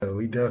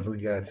We definitely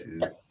got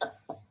to.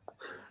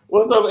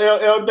 What's up,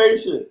 LL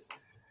Nation?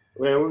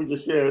 Man, we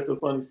just sharing some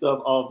funny stuff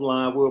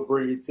offline. We'll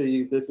bring it to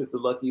you. This is the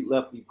Lucky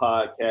Lefty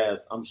podcast.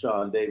 I'm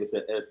Sean Davis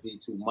at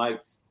SV2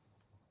 Mics.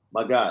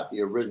 My God,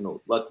 the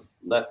original Lucky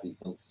Lefty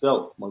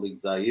himself, Malik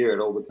Zaire at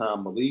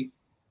Overtime Malik.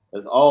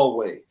 As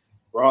always,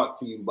 brought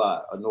to you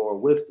by Anora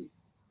Whiskey.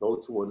 Go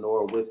to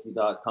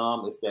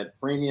AnoraWhiskey.com. It's that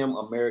premium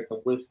American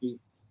whiskey.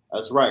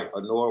 That's right,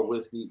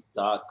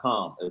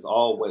 AnoraWhiskey.com. As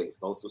always,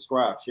 go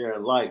subscribe, share,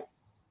 and like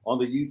on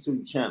the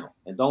YouTube channel.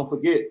 And don't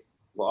forget,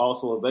 we're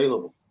also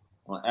available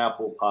on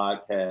Apple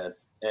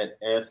Podcasts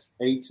at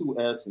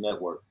A2S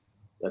Network.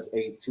 That's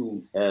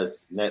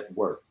A2S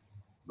Network.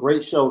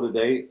 Great show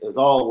today. As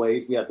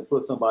always, we have to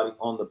put somebody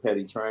on the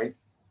petty train.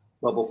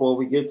 But before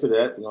we get to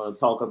that, we're going to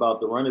talk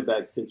about the running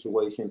back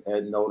situation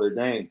at Notre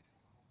Dame,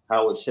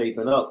 how it's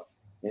shaping up.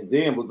 And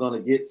then we're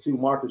going to get to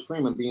Marcus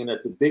Freeman being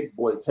at the big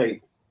boy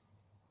table,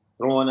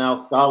 throwing out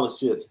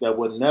scholarships that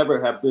would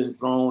never have been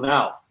thrown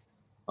out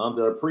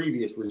under a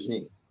previous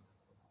regime.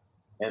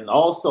 And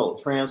also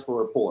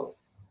transfer portal.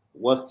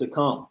 What's to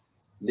come?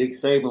 Nick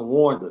Saban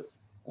warned us,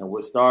 and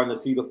we're starting to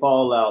see the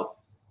fallout.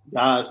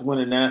 Guys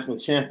winning national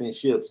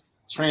championships,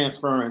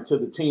 transferring to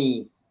the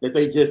team that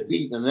they just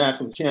beat in the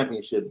national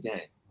championship game.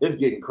 It's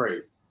getting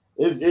crazy.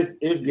 It's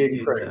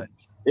getting crazy.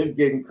 Nuts. It's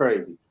getting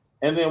crazy.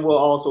 And then we'll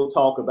also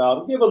talk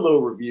about, give a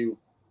little review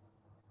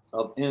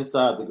of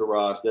Inside the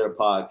Garage, their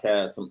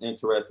podcast, some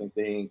interesting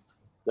things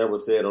that were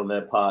said on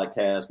that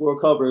podcast. We'll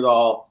cover it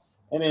all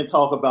and then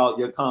talk about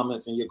your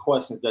comments and your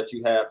questions that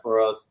you have for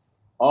us.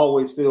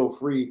 Always feel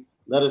free.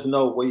 Let us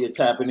know where you're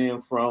tapping in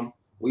from.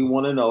 We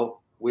want to know.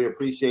 We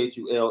appreciate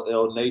you,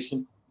 LL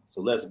Nation.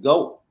 So let's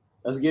go.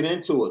 Let's get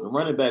into it. The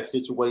running back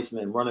situation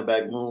and running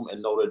back room at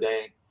Notre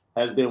Dame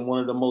has been one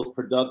of the most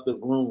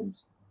productive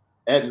rooms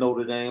at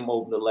Notre Dame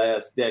over the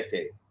last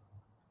decade.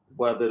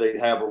 Whether they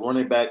have a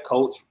running back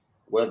coach,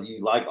 whether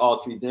you like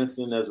Autry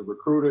Denson as a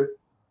recruiter,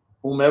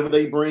 whomever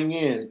they bring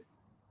in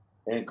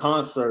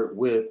concert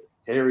with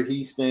Harry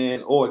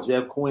Hiestand or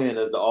Jeff Quinn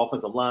as the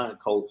offensive line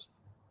coach,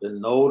 the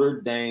Notre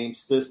Dame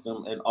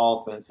system and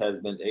offense has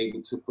been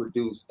able to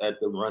produce at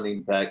the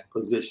running back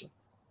position.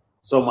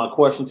 So my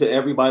question to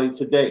everybody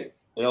today,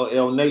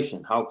 LL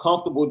Nation, how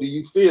comfortable do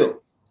you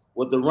feel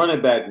with the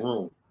running back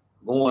room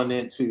going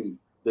into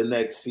the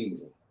next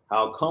season?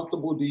 How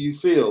comfortable do you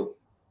feel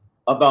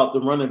about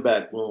the running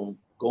back room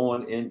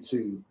going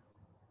into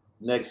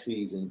next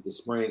season, the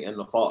spring and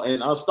the fall?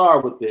 And I'll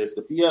start with this.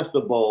 The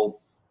Fiesta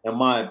Bowl, in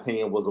my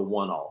opinion, was a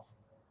one-off.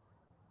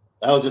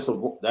 That was just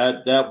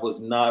that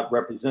was not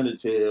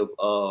representative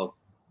of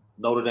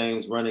Notre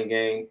Dame's running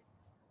game,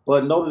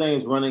 but Notre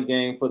Dame's running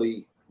game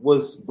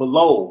was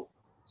below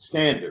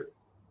standard,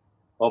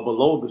 or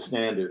below the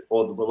standard,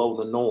 or below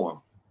the norm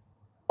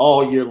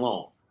all year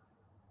long.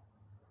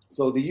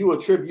 So, do you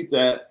attribute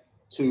that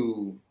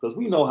to, because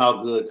we know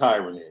how good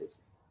Kyron is?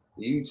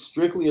 Do you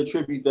strictly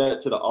attribute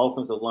that to the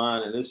offensive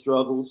line and its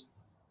struggles,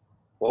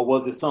 or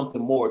was it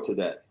something more to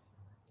that?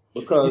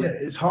 Because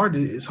it's hard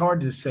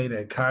to say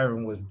that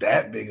Kyron was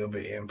that big of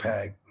an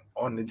impact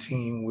on the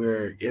team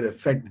where it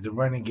affected the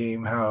running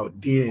game how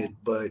it did,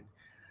 but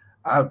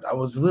I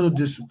was a little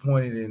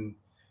disappointed in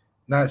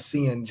not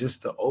seeing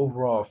just the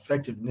overall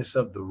effectiveness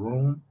of the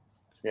room,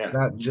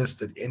 not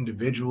just an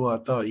individual. I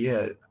thought,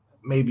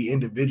 maybe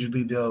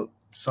individually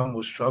some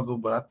will struggle,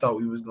 but I thought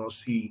we was going to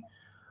see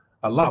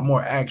a lot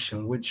more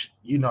action, which,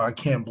 I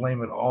can't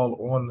blame it all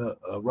on the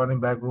running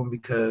back room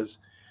because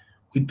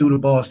we threw the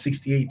ball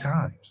 68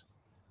 times.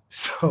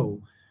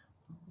 So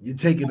you're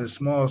taking a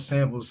small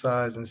sample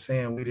size and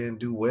saying we didn't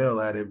do well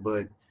at it,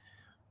 but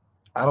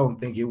I don't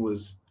think it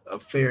was a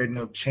fair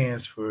enough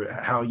chance for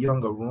how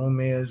young a room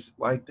is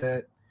like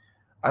that.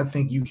 I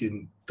think you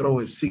can throw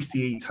it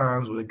 68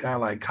 times with a guy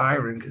like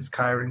Kyron, because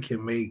Kyron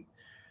can make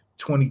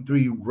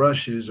 23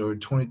 rushes or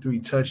 23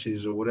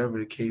 touches or whatever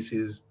the case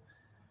is,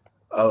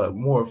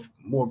 more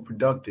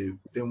productive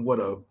than what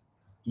a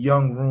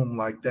young room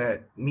like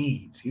that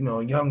needs. A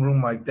young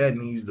room like that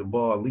needs the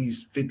ball at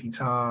least 50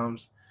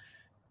 times,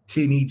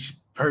 10 each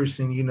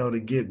person, to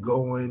get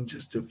going,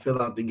 just to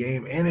fill out the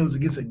game. And it was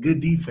against a good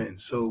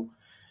defense. So,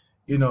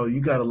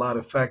 you got a lot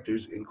of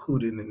factors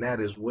included in that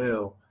as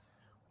well.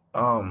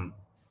 I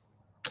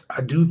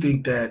do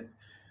think that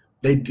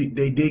they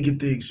did get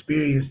the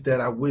experience that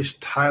I wish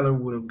Tyler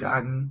would have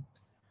gotten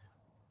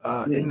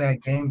in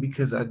that game,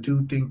 because I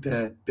do think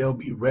that they'll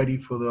be ready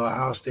for the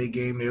Ohio State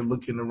game. They're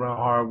looking to run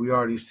hard. We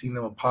already seen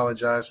them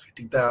apologize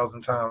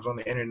 50,000 times on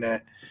the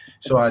internet.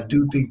 So I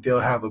do think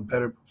they'll have a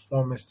better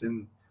performance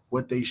than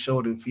what they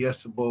showed in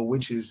Fiesta Bowl,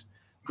 which is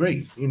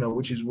great,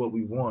 which is what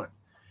we want.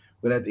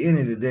 But at the end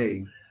of the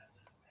day,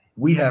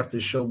 we have to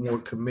show more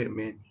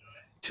commitment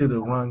to the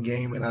run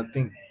game. And I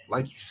think,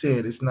 like you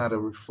said, it's not a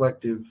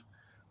reflective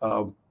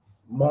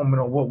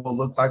moment on what will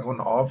look like on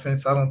the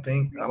offense. I don't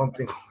think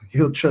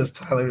he'll trust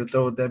Tyler to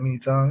throw it that many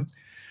times.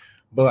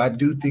 But I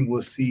do think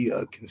we'll see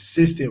a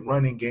consistent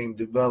running game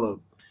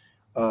develop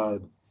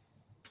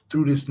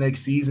through this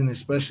next season,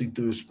 especially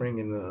through the spring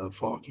and the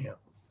fall camp.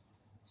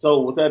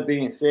 So with that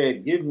being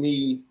said, give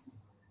me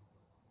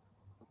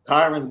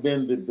Kyron's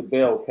been the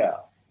bell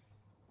cow.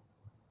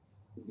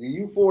 Do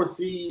you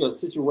foresee a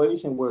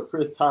situation where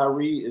Chris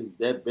Tyree is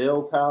that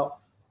bell cow,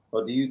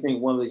 or do you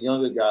think one of the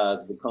younger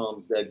guys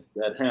becomes that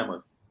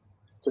hammer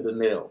to the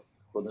nail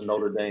for the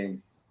Notre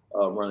Dame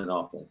running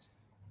offense?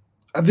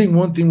 I think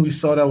one thing we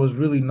saw that was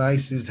really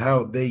nice is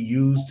how they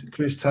used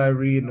Chris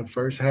Tyree in the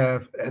first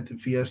half at the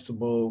Fiesta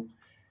Bowl,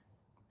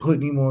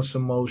 putting him on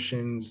some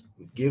motions,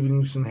 giving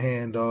him some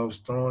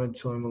handoffs, throwing it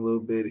to him a little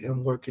bit,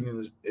 him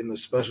working in the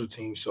special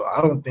team. So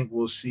I don't think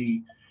we'll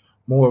see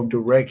more of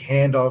direct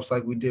handoffs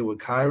like we did with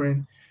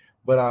Kyron,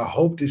 but I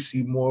hope to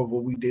see more of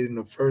what we did in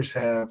the first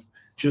half,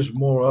 just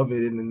more of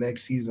it in the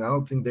next season. I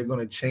don't think they're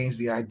going to change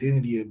the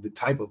identity of the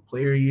type of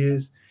player he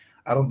is.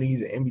 I don't think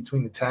he's an in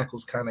between the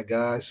tackles kind of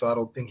guy, so I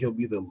don't think he'll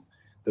be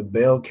the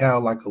bell cow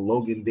like a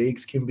Logan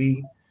Diggs can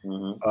be.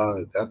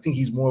 I think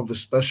he's more of a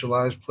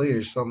specialized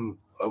player, some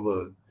of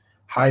a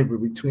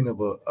hybrid between of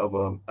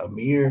a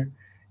Amir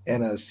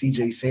and a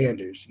CJ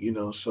Sanders,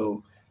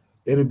 so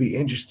it'll be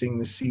interesting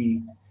to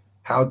see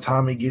how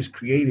Tommy gets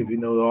creative.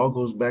 It all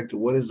goes back to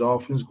what his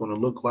offense going to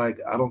look like.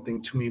 I don't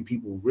think too many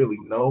people really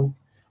know,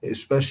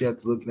 especially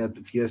after looking at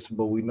the Fiesta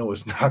Bowl. We know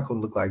it's not going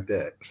to look like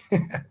that.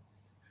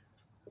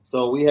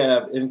 So we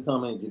have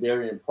incoming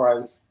Jadarian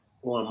Price,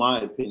 who, in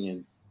my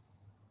opinion,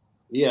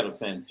 he had a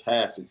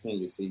fantastic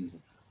senior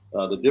season.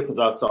 The difference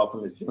I saw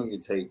from his junior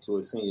tape to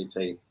his senior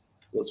tape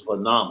was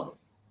phenomenal.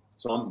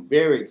 So I'm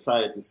very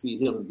excited to see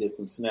him get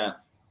some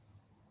snaps.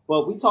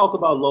 But we talk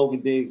about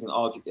Logan Diggs and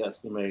Audric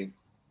Estime.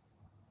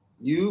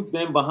 You've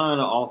been behind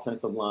an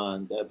offensive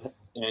line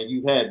and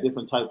you've had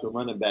different types of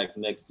running backs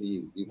next to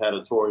you. You've had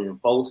a Torian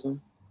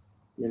Folsom,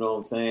 you know what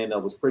I'm saying, that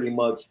was pretty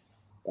much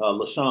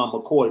LaShawn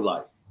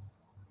McCoy-like.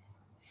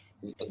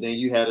 Then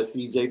you had a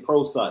CJ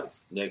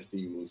Prosise next to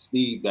you, a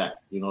speed back.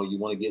 You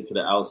want to get to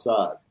the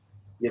outside,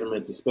 get him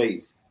into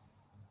space.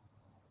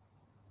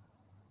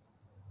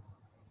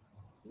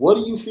 What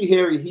do you see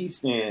Harry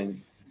Hiestand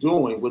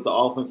doing with the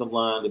offensive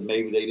line that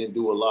maybe they didn't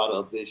do a lot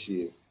of this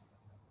year?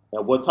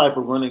 And what type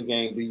of running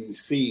game do you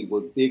see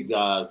with big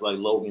guys like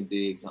Logan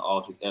Diggs and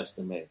Audric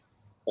Estime,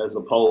 as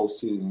opposed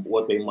to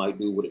what they might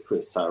do with a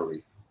Chris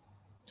Tyree?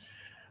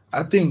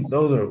 I think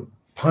those are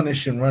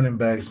punishing running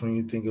backs when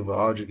you think of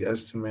Audric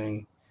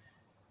Estime,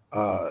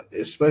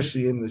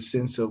 especially in the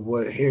sense of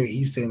what Harry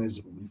Hiestand is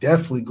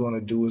definitely going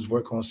to do is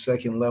work on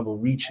second level,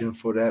 reaching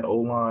for that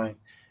O-line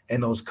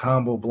and those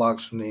combo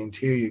blocks from the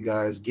interior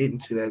guys, getting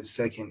to that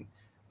second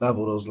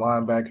level, those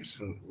linebackers,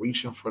 and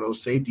reaching for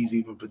those safeties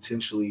even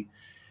potentially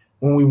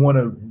when we want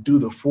to do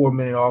the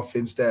 4-minute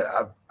offense that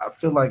I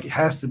feel like it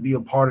has to be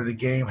a part of the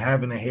game,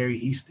 having a Harry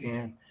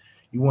Hiestand.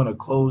 You want to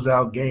close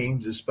out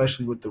games,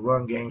 especially with the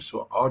run game.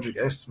 So Audric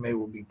Estime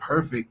will be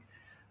perfect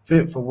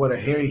fit for what a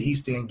Harry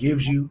Hiestand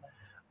gives you.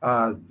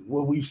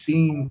 What we've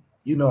seen,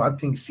 I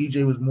think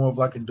CJ was more of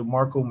like a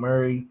DeMarco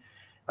Murray,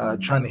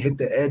 trying to hit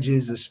the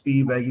edges, a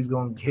speed bag. He's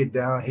going to hit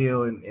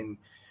downhill and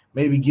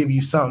maybe give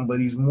you something, but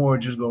he's more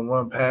just going to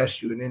run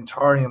past you. And then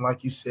Tarian,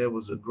 like you said,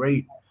 was a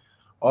great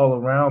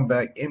all-around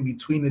back in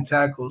between the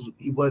tackles.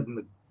 He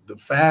wasn't the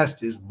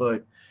fastest,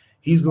 but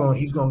he's going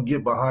to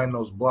get behind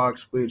those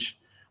blocks, which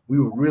we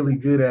were really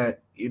good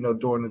at,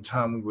 during the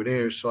time we were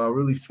there. So I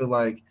really feel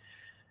like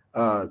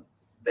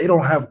they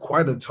don't have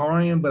quite a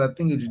Tarian, but I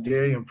think a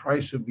Jadarian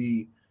Price would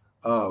be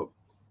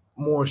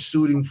more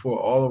suiting for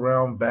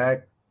all-around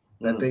back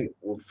that they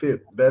will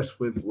fit best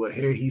with what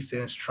Harry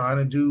Hiestand's trying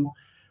to do.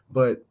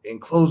 But in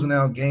closing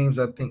out games,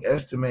 I think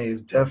Estime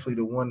is definitely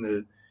the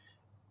one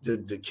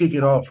to kick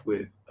it off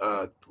with.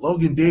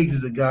 Logan Diggs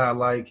is a guy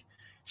like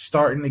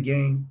starting the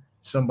game,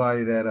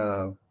 somebody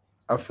that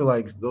I feel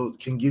like those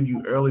can give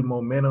you early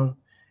momentum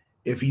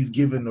if he's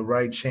given the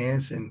right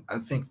chance. And I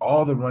think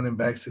all the running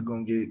backs are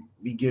going to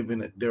be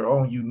given their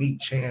own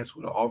unique chance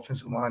with an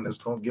offensive line that's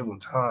going to give them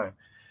time.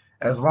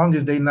 As long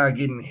as they're not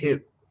getting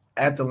hit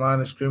at the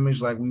line of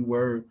scrimmage like we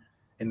were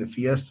in the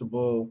Fiesta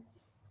Bowl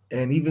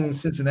and even in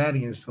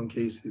Cincinnati in some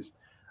cases,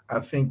 I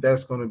think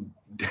that's going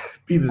to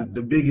be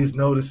the biggest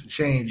notice of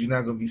change. You're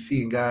not going to be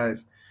seeing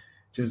guys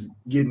just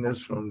getting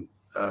us from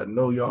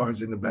no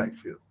yards in the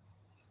backfield.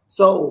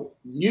 So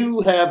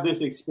you have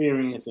this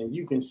experience and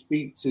you can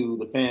speak to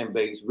the fan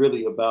base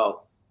really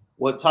about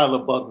what Tyler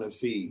Buchner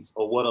sees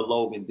or what a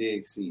Logan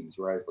Diggs sees,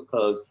 right?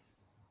 Because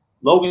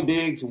Logan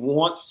Diggs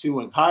wants to,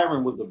 and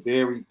Kyron was a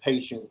very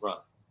patient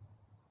runner.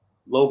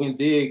 Logan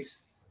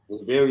Diggs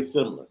was very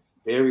similar,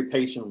 very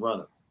patient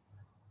runner.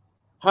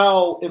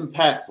 How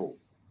impactful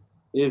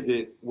is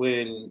it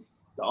when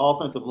the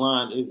offensive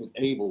line isn't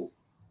able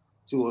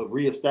to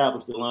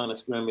reestablish the line of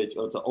scrimmage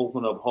or to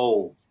open up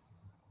holes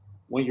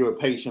when you're a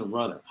patient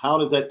runner? How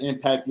does that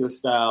impact your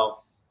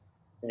style?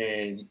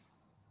 And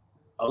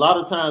a lot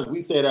of times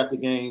we said after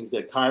games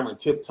that Kyron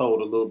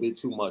tiptoed a little bit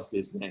too much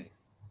this game.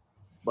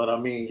 But I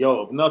mean,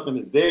 if nothing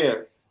is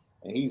there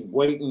and he's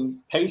waiting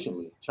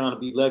patiently, trying to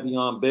be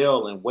Le'Veon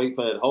Bell and wait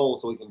for that hole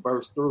so he can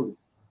burst through,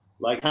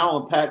 like how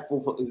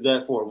impactful is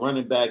that for a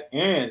running back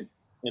and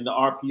in the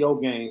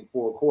RPO game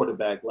for a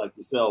quarterback like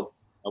yourself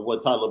and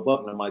what Tyler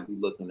Buchner might be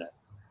looking at?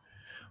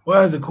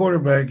 Well, as a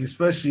quarterback,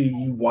 especially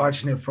you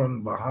watching it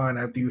from behind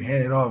after you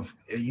hand it off,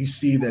 and you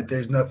see that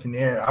there's nothing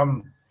there.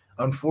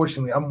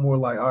 Unfortunately, I'm more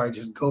like, all right,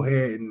 just go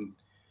ahead and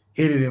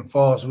hit it and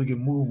fall so we can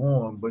move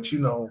on. But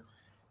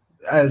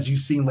as you've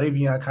seen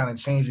Le'Veon kind of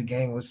change the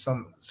game with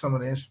some of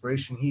the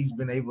inspiration he's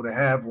been able to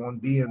have on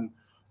being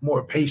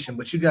more patient.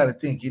 But you got to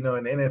think, in the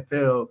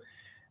NFL,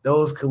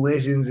 those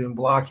collisions and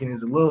blocking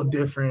is a little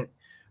different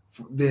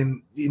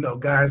than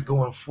guys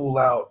going full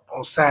out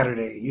on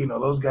Saturday.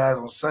 Those guys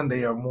on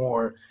Sunday are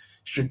more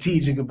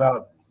strategic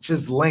about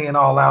just laying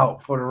all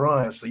out for the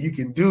run, so you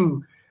can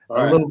do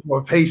a little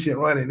more patient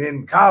running.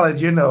 In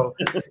college,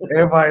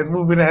 everybody's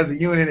moving as a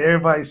unit,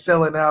 everybody's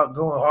selling out,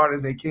 going hard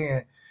as they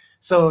can.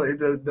 So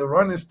the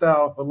running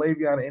style for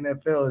Le'Veon in the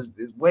NFL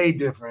is way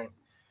different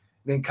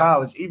than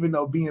college, even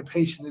though being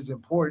patient is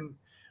important.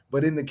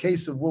 But in the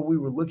case of what we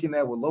were looking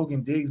at with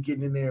Logan Diggs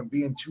getting in there and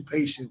being too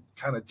patient,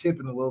 kind of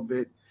tipping a little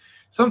bit,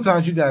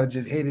 sometimes you got to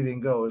just hit it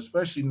and go,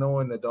 especially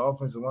knowing that the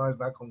offensive line is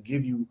not going to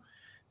give you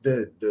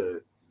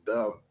the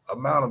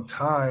amount of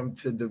time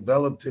to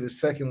develop to the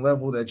second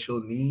level that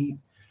you'll need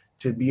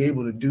to be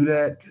able to do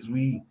that, because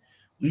we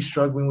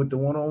struggling with the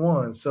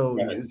one-on-one. So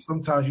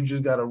sometimes you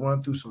just got to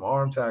run through some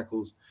arm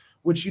tackles,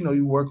 which,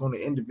 you work on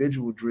the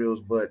individual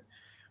drills. But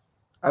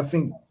I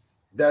think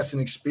that's an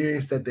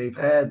experience that they've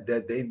had,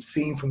 that they've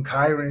seen from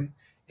Kyren,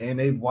 and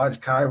they've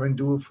watched Kyren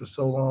do it for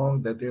so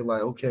long that they're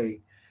like, okay,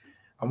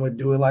 I'm going to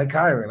do it like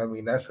Kyren. I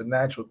mean, that's a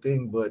natural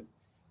thing. But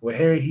with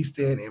Harry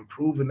Hiestand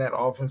improving that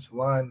offensive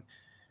line,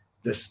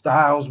 the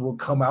styles will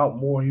come out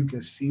more. You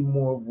can see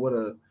more of what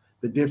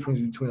the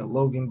difference between a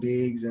Logan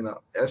Diggs and a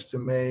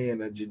Estime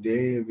and a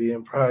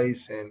Jadavian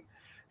Price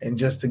and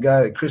just a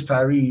guy like Chris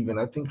Tyree even.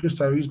 I think Chris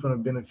Tyree is going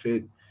to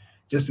benefit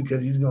just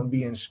because he's going to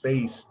be in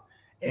space.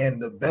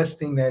 And the best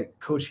thing that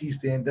Coach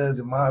Hiestand does,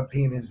 in my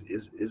opinion,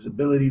 is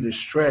ability to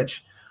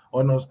stretch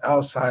on those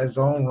outside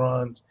zone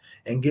runs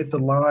and get the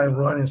line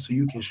running so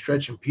you can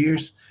stretch and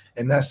pierce.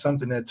 And that's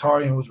something that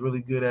Tarian was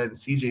really good at and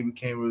CJ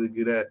became really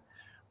good at,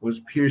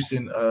 was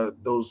piercing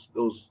those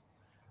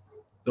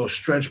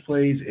stretch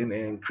plays and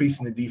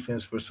increasing the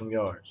defense for some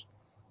yards.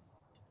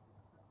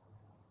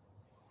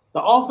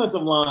 The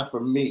offensive line for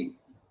me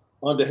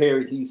under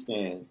Harry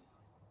Hiestand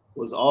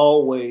was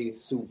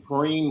always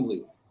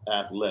supremely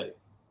athletic.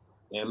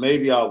 And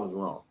maybe I was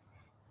wrong.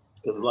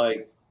 Because,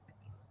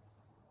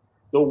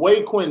 the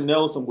way Quentin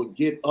Nelson would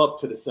get up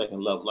to the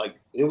second level,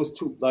 it was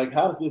too,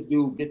 how did this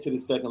dude get to the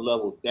second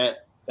level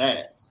that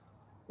fast?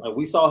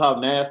 We saw how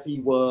nasty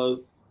he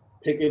was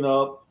picking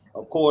up.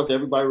 Of course,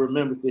 everybody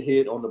remembers the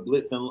hit on the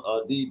blitzing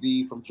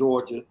DB from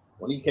Georgia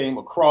when he came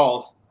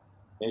across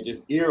and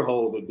just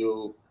earholed the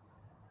dude.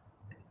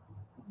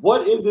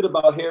 What is it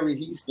about Harry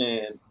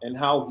Hiestand and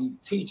how he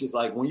teaches?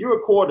 When you're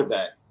a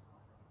quarterback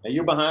and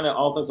you're behind the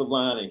offensive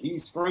line and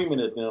he's screaming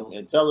at them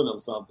and telling them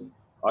something,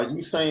 are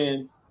you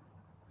saying,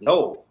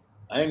 yo,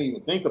 I didn't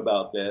even think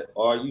about that?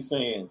 Or are you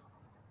saying,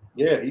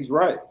 yeah, he's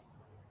right?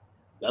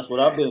 That's what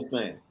I've been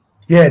saying.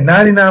 Yeah,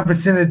 99%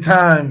 of the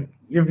time,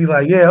 you'll be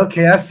like, yeah,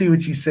 okay, I see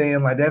what you're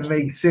saying. That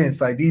makes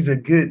sense. These are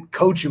good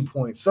coaching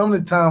points. Some of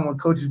the time when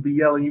coaches be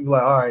yelling, you be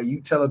like, all right, you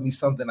telling me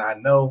something I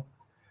know.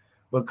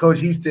 But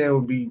Coach Hiestand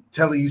would be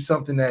telling you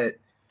something that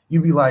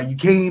you be like, you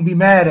can't even be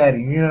mad at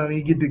him. You know what I mean?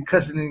 You get the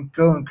cussing and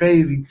going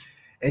crazy.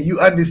 And you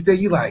understand,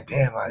 you like,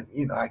 damn,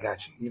 I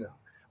got you,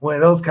 one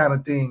of those kind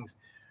of things.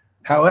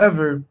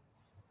 However,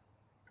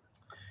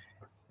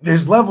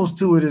 there's levels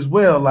to it as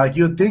well.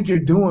 You'll think you're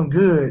doing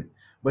good,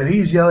 but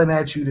he's yelling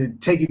at you to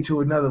take it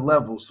to another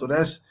level. So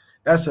that's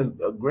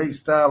a great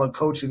style of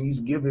coaching.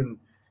 He's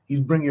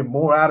bringing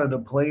more out of the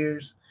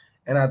players.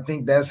 And I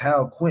think that's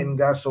how Quentin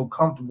got so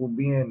comfortable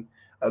being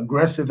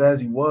aggressive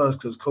as he was,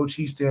 because Coach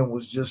Hiestand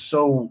was just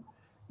so,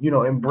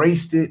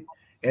 embraced it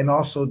and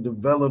also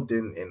developed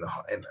and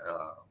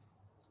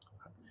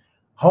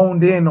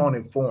honed in on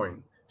it for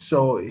him.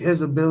 So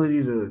his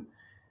ability to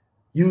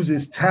use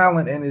his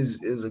talent and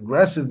his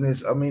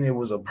aggressiveness, I mean, it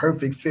was a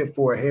perfect fit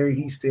for Harry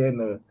Hiestand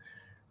to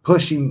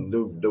push him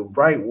the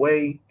right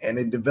way, and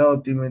it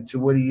developed him into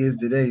what he is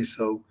today.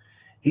 So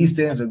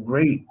Hiestand's a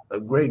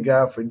great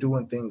guy for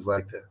doing things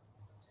like that.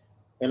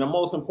 And the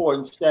most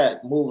important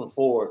stat moving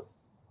forward,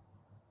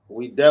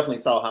 we definitely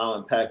saw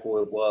how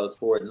impactful it was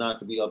for it not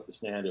to be up to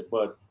standard,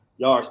 but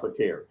yards per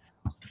carry.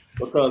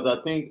 Because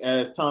I think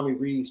as Tommy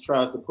Rees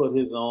tries to put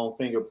his own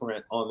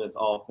fingerprint on this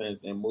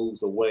offense and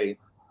moves away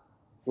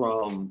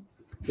from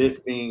this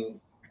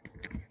being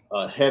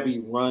a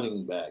heavy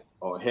running back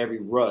or heavy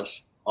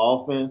rush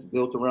offense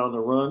built around the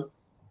run,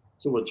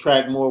 to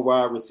attract more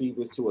wide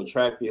receivers, to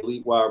attract the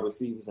elite wide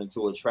receivers, and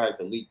to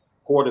attract elite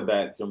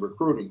quarterbacks and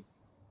recruiting,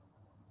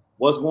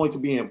 what's going to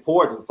be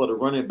important for the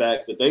running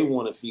backs that they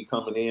want to see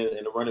coming in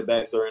and the running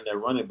backs are in their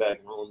running back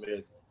room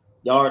is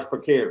yards per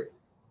carry.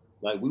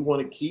 We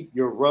want to keep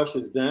your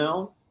rushes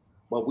down,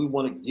 but we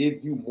want to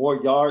give you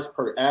more yards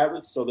per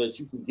average so that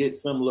you can get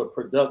similar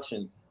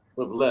production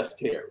with less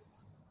carries.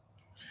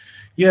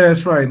 Yeah,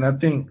 that's right. And I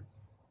think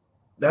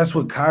that's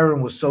what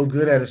Kyron was so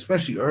good at,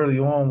 especially early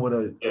on with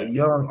a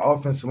young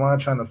offensive line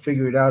trying to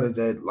figure it out. Is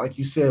that, like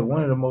you said,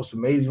 one of the most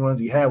amazing runs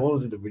he had? What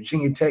was it, the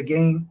Virginia Tech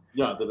game?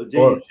 Yeah, the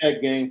Virginia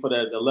Tech game for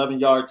that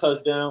 11-yard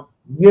touchdown.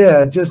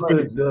 Yeah, just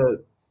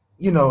the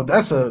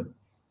that's a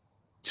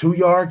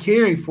 2-yard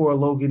carry for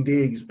Logan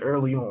Diggs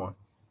early on.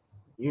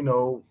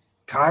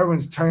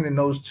 Kyron's turning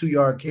those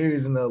 2-yard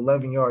carries into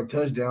 11-yard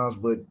touchdowns,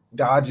 but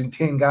dodging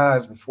 10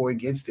 guys before he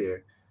gets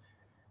there.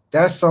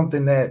 That's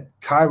something that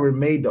Kyron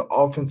made the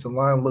offensive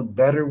line look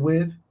better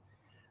with.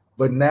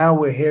 But now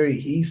with Harry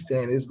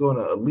Hiestand, it's going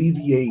to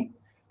alleviate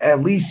at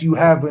least you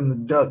having to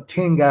duck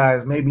 10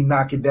 guys, maybe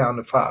knock it down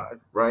to 5,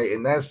 right?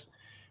 And that's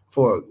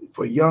for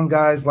young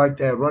guys like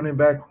that running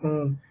back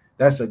room,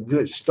 that's a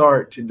good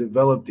start to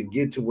develop to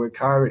get to where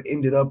Kyron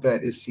ended up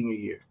at his senior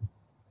year.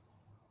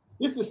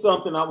 This is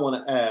something I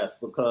want to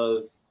ask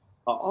because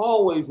I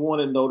always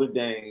wanted Notre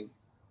Dame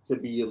to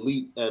be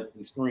elite at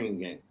the screen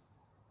game.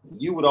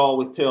 You would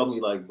always tell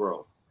me, like,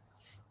 bro,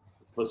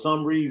 for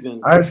some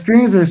reason, our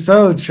screens are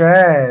so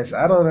trash.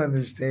 I don't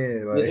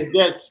understand. Like, is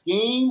that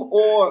scheme,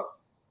 or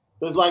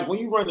does, like, when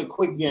you run a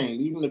quick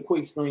game, even the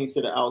quick screens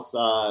to the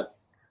outside,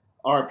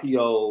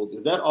 RPOs,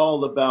 is that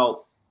all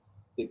about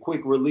the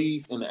quick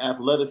release and the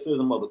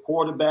athleticism of the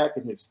quarterback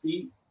and his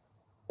feet,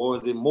 or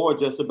is it more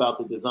just about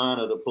the design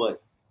of the play?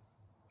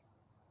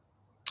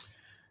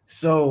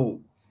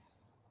 So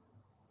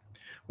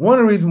one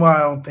of the reasons why I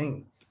don't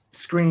think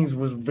screens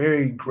was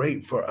very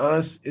great for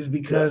us is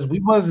because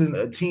we wasn't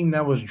a team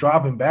that was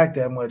dropping back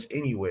that much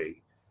anyway.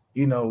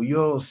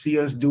 You'll see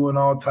us doing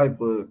all type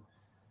of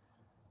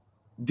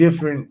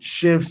different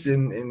shifts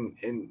and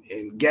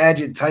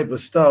gadget type of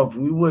stuff.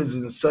 We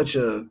wasn't such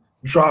a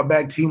drop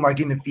back team like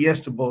in the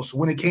Fiesta Bowl. So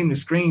when it came to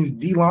screens,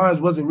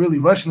 D-lines wasn't really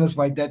rushing us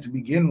like that to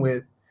begin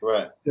with.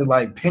 Right. To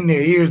like pin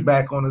their ears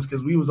back on us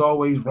because we was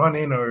always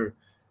running or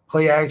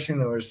play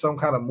action or some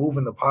kind of move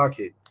in the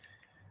pocket.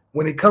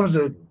 When it comes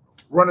to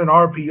running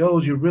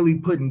RPOs, you're really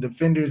putting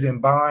defenders in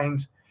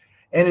binds,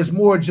 and it's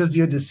more just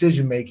your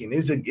decision making.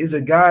 Is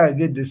a guy a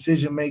good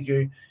decision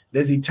maker?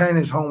 Does he turn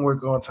his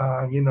homework on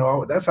time?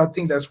 I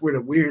think that's where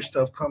the weird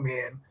stuff come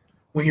in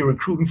when you're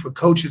recruiting for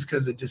coaches,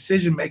 because the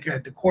decision maker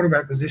at the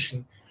quarterback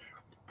position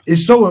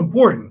is so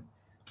important,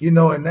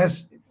 and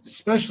that's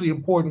especially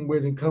important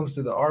when it comes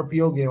to the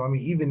RPO game. I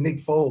mean, even Nick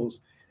Foles,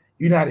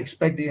 you're not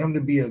expecting him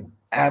to be an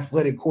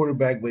athletic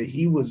quarterback, but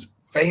he was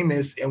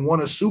famous and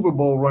won a Super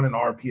Bowl running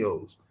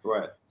RPOs.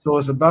 Right. So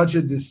it's about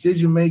your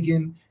decision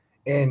making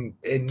and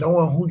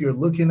knowing who you're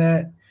looking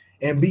at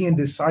and being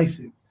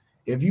decisive.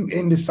 If you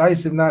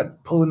indecisive,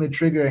 not pulling the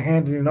trigger and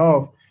handing it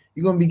off,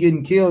 you're gonna be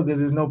getting killed because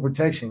there's no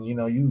protection.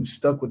 You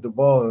stuck with the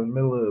ball in the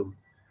middle of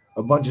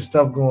a bunch of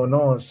stuff going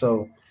on.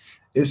 So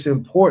it's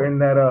important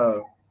that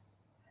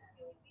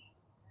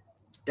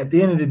at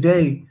the end of the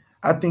day,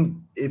 I think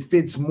it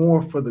fits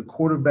more for the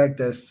quarterback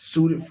that's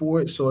suited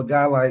for it. So a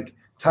guy like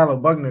Tyler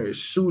Buckner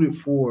is suited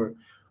for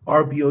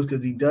RPOs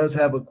because he does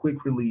have a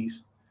quick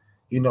release.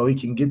 He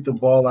can get the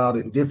ball out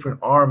in different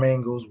arm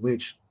angles,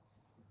 which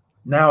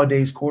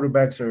nowadays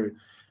quarterbacks are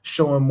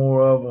showing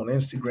more of on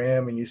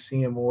Instagram, and you're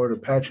seeing more of the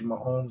Patrick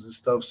Mahomes and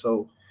stuff.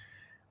 So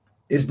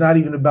it's not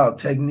even about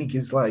technique.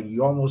 It's like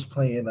you almost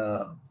playing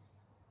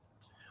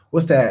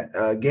what's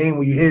that game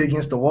where you hit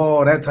against the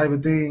wall, that type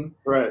of thing.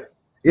 Right.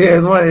 Yeah,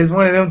 it's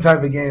one of them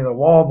type of games, a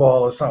wall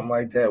ball or something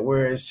like that,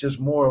 where it's just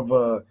more of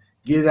a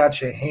get it out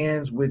your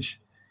hands,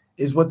 which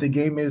is what the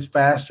game is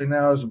faster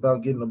now. It's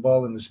about getting the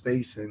ball into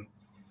space, and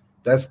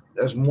that's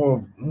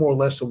more or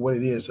less of what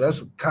it is. So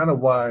that's kind of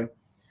why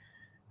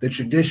the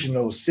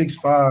traditional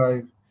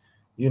 6'5",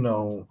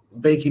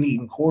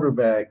 bacon-eating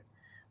quarterback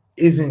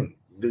isn't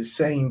the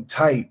same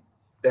type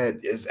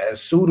that is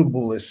as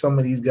suitable as some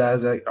of these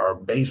guys that are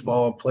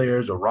baseball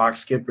players or rock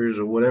skippers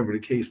or whatever the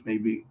case may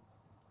be.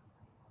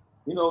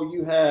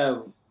 You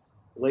have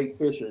Blake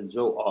Fisher and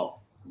Joe Alt,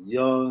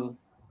 young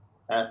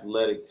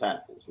athletic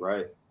tackles,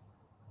 right?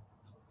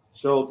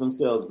 Showed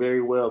themselves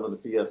very well in the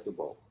Fiesta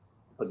Bowl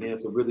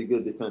against a really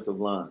good defensive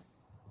line.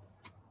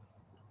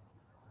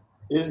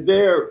 Is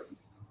there,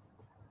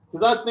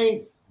 because I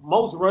think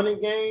most running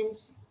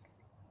games,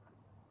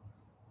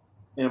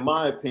 in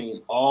my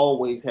opinion,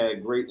 always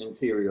had great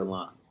interior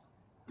line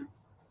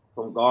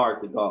from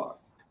guard to guard.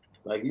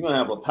 Like, you're going to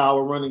have a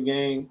power running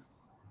game.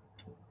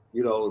 If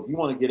you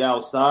want to get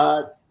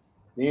outside,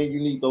 then you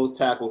need those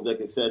tackles that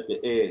can set the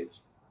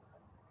edge.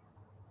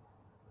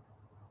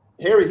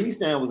 Harry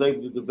Hiestand was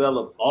able to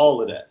develop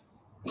all of that.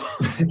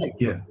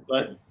 Yeah.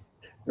 Like,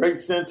 great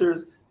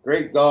centers,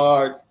 great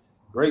guards,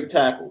 great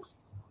tackles.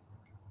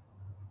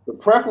 The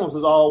preference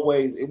was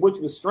always, which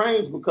was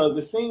strange because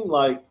it seemed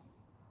like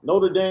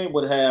Notre Dame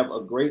would have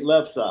a great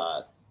left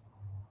side,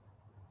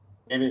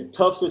 and in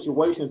tough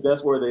situations,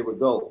 that's where they would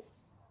go.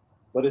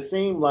 But it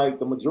seemed like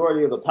the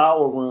majority of the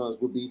power runs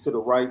would be to the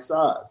right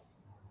side.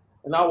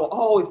 And I would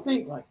always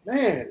think, like,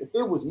 man, if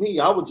it was me,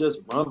 I would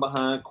just run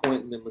behind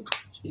Quentin and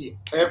McGee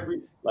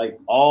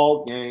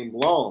all game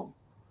long.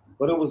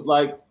 But it was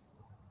like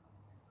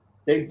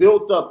they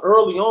built up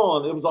early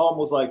on. It was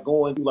almost like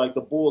going through, like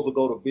the Bulls would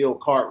go to Bill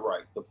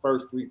Cartwright the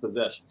first 3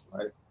 possessions,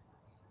 right?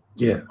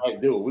 Yeah.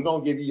 Like, dude, we're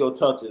gonna give you your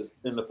touches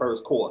in the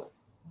first quarter.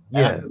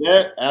 Yeah.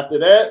 After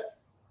that,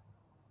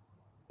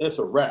 it's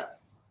a wrap.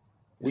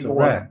 We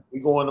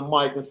going to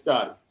Mike and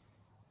Scotty.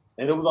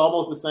 And it was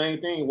almost the same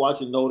thing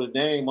watching Notre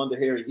Dame under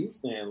Harry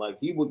Hiestand. Like,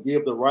 he would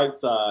give the right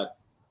side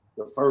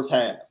the first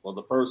half or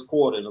the first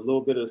quarter and a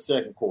little bit of the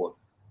second quarter.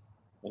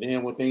 And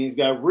then when things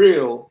got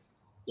real,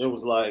 it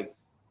was like,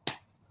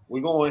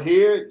 we're going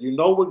here. You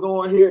know we're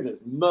going here. And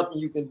there's nothing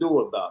you can do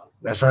about it.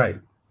 That's right.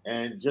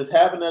 And just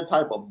having that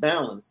type of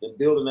balance and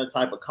building that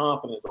type of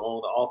confidence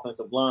along the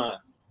offensive line,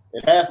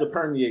 it has to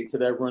permeate to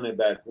that running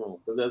back room.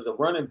 Because as a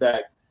running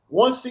back,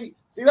 once see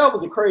that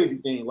was a crazy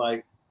thing.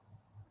 Like,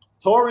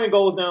 Torian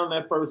goes down in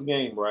that first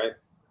game, right,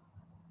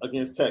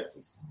 against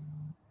Texas.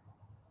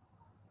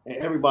 And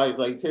everybody's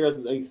like, tears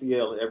his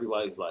ACL, and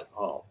everybody's like,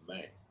 oh,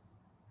 man.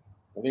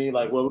 And then you're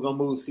like, well, we're going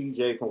to move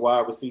CJ from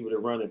wide receiver to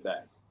running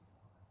back.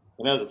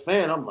 And as a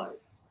fan, I'm like,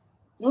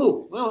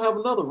 dude, we don't have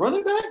another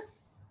running back?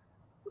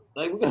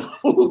 Like, we got to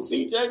move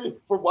CJ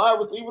from wide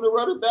receiver to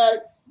running back?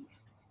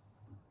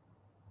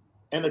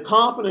 And the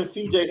confidence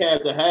CJ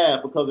had to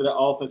have because of the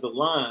offensive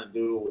line,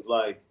 dude, was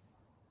like,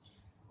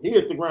 he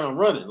hit the ground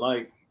running.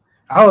 Like,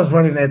 I was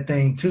running that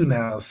thing too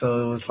now,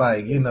 so it was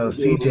like, you know,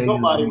 CJ. No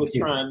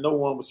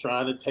one was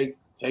trying to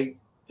take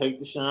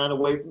the shine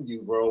away from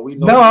you, bro. We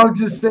know. No, I'm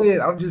just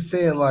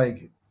saying,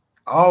 like,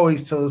 I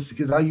always told,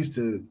 because I used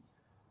to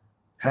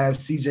have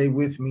CJ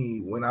with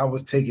me when I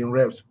was taking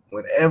reps,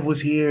 when Ev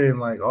was here and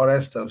like all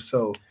that stuff.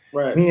 So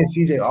me and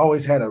CJ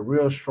always had a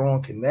real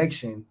strong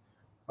connection.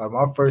 Like,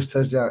 my first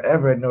touchdown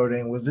ever at Notre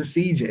Dame was the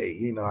CJ,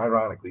 you know,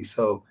 ironically.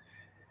 So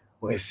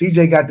when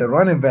CJ got the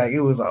running back,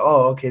 it was like,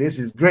 oh, okay, this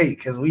is great,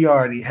 because we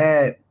already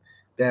had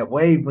that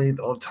wavelength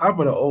on top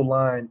of the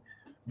O-line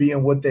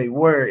being what they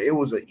were. It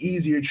was an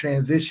easier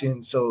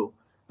transition. So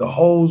the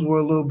holes were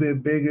a little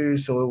bit bigger,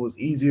 so it was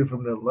easier for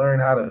him to learn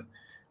how to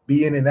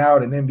be in and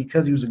out. And then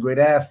because he was a great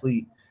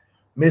athlete,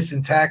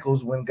 missing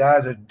tackles when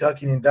guys are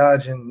ducking and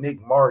dodging, Nick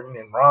Martin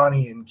and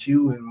Ronnie and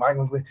Q and Mike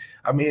McGlynn,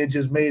 I mean, it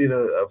just made it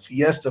a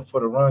fiesta for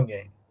the run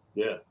game.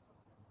 Yeah.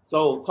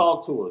 So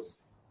talk to us.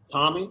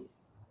 Tommy,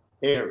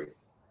 Harry.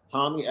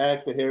 Tommy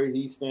asked for Harry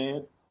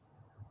Hiestand.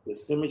 The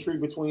symmetry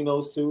between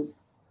those two,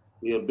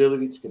 the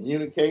ability to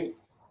communicate.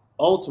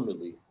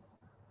 Ultimately,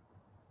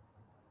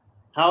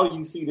 how do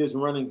you see this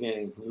running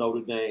game from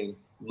Notre Dame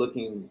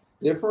looking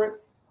different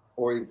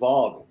or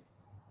evolving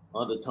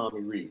under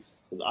Tommy Rees?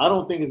 Because I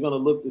don't think it's going to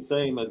look the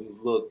same as it's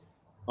looked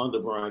under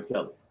Brian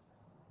Kelly.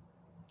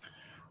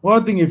 Well,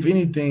 I think if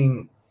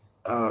anything,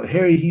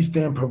 Harry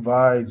Hiestand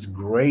provides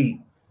great.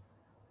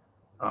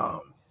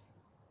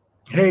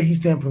 Harry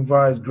Hiestand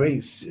provides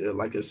great,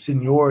 like a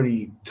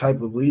seniority type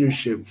of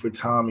leadership for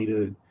Tommy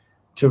to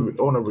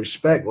on a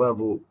respect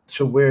level,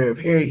 to where if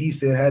Harry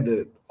Hiestand had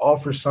to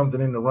offer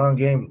something in the run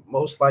game,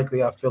 most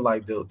likely I feel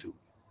like they'll do it.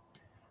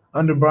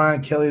 Under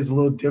Brian Kelly is a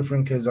little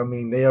different because, I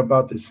mean, they are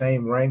about the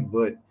same rank,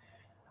 but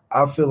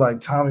I feel like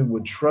Tommy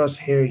would trust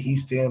Harry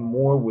Hiestand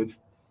more with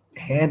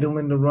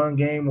handling the run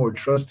game, or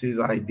trust his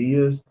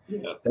ideas.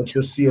 Yeah. That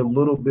you'll see a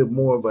little bit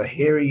more of a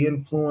Harry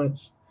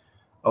influence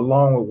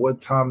along with what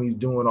Tommy's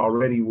doing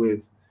already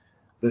with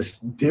the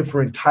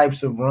different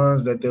types of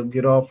runs that they'll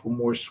get off, with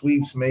more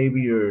sweeps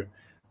maybe, or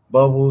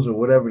bubbles, or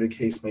whatever the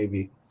case may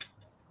be.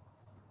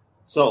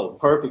 So,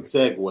 perfect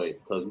segue,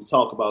 because we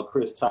talk about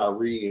Chris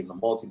Tyree and the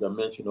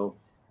multidimensional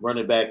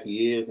running back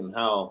he is, and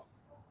how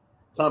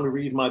Tommy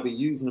Rees might be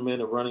using him in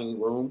the running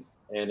room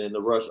and in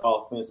the rush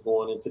offense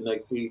going into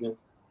next season.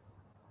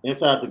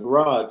 Inside the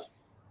Garage,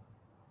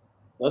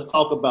 let's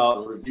talk about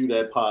and review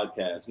that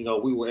podcast. You know,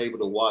 we were able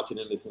to watch it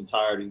in its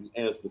entirety. We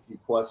answered a few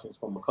questions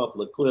from a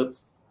couple of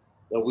clips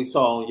that we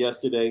saw on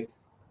yesterday.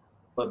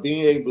 But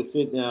being able to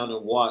sit down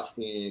and watch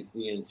the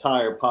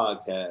entire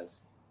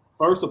podcast,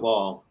 first of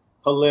all,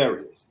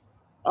 hilarious.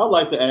 I would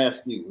like to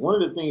ask you,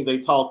 one of the things they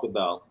talked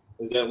about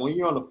is that when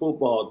you're on the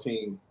football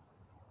team,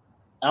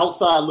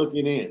 outside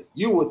looking in,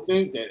 you would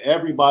think that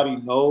everybody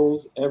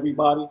knows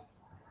everybody.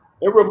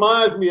 It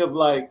reminds me of,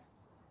 like,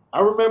 I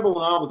remember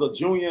when I was a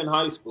junior in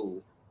high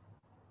school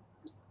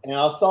and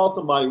I saw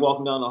somebody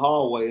walking down the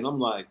hallway and I'm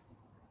like,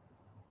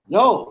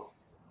 yo,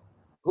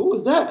 who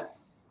was that?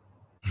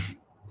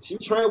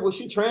 Was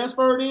she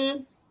transferred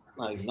in?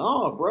 Like,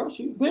 no, bro,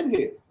 she's been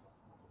here.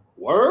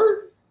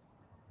 Word?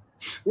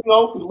 You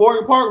know, because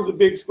Morgan Park was a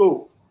big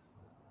school.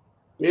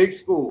 Big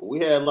school. We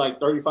had like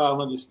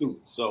 3,500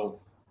 students. So,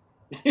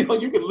 you know,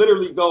 you could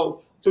literally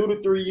go 2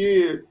 to 3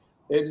 years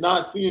and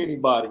not see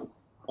anybody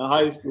in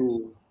high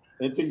school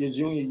until your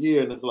junior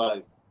year. And it's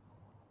like,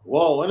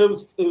 whoa. And it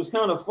was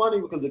kind of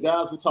funny because the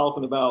guys were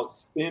talking about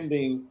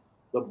spending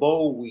the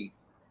bowl week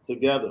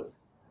together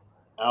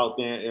out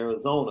there in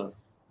Arizona.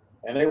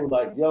 And they were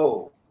like,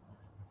 yo,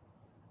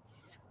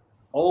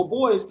 old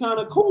boy is kind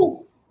of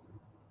cool.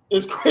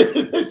 It's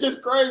crazy. It's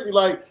just crazy.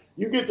 Like,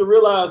 you get to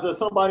realize that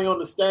somebody on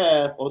the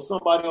staff or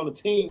somebody on the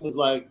team was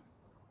like,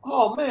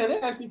 oh, man,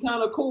 they're actually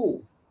kind of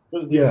cool.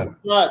 Because you're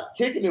not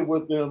kicking it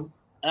with them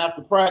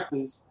after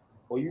practice,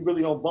 or you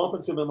really don't bump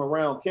into them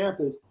around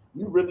campus,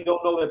 you really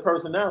don't know their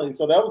personality.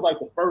 So that was like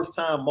the first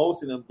time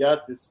most of them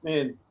got to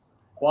spend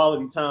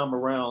quality time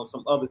around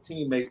some other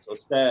teammates or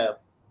staff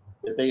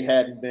that they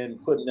hadn't been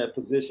put in that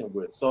position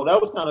with. So that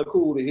was kind of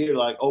cool to hear,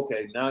 like,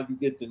 okay, now you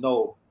get to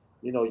know,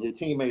 your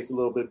teammates a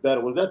little bit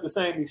better. Was that the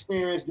same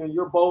experience in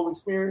your bowl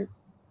experience?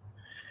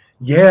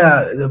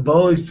 Yeah, the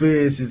bowl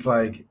experience is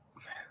like,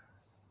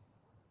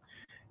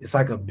 it's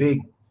like a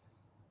big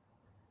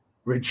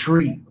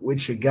retreat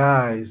with your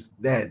guys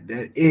that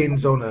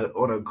ends on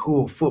a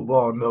cool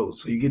football note.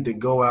 So you get to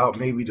go out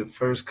maybe the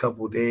first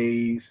couple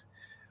days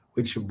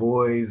with your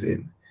boys,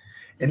 and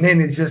then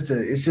it's just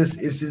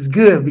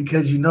good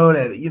because you know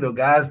that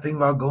guys think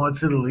about going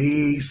to the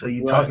league, so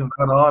you're talking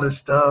about all the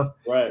stuff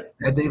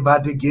that they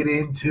about to get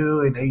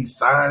into, and they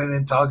signing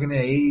and talking to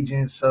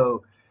agents.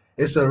 So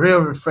it's a real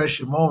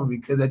refreshing moment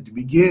because at the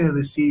beginning of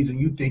the season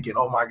you thinking,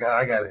 oh my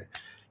God, I gotta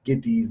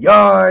get these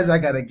yards, I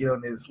gotta get on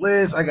this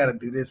list, I gotta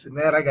do this and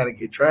that, I gotta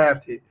get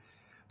drafted.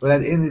 But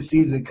at the end of the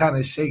season, it kind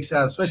of shakes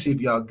out, especially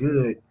if y'all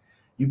good.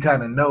 You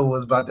kind of know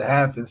what's about to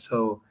happen.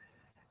 So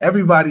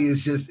everybody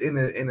is just in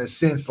a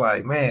sense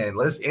like, man,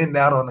 let's end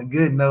out on a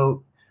good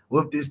note,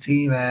 whoop this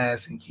team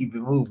ass, and keep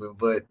it moving.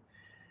 But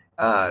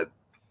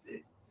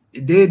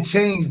it did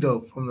change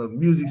though from the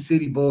Music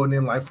City Bowl, and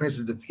then like for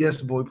instance the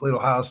Fiesta Bowl, we played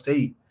Ohio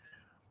State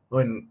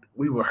when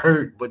we were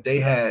hurt, but they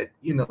had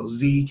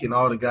Zeke and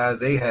all the guys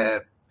they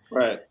had.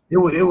 Right.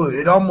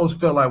 It almost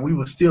felt like we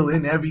were still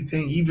in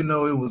everything, even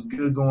though it was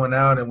good going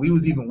out, and we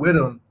was even with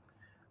them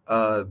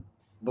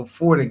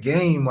before the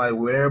game, like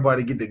where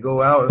everybody get to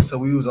go out, and so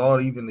we was all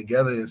even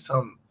together at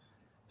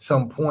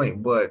some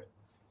point. But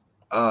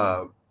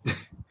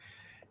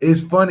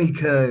it's funny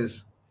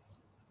because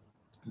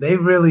they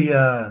really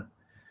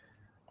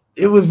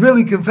it was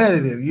really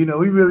competitive.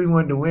 We really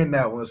wanted to win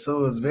that one, so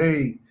it was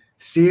very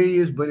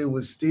serious, but it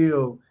was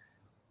still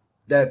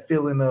that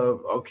feeling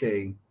of,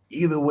 okay,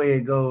 either way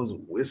it goes,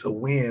 it's a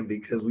win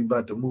because we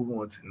about to move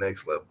on to the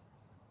next level.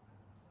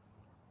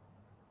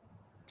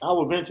 I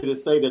would venture to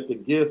say that the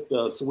gift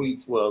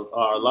suites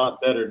are a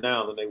lot better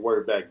now than they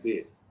were back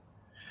then.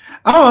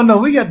 I don't know.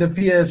 We got the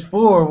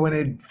PS4 when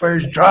it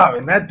first dropped,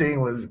 and that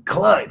thing was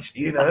clutch.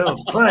 It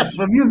was clutch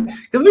for music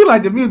because we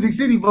like the Music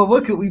City, but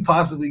what could we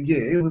possibly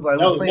get? It was like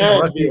that was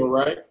Nashville,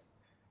 right?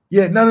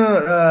 Yeah,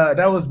 no.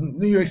 That was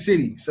New York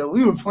City. So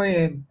we were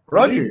playing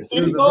Rutgers.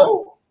 City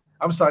Bowl?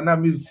 I'm sorry,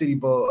 not Music City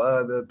Bowl.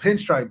 The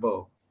Pinstripe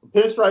Bowl.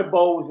 The Pinstripe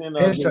Bowl was in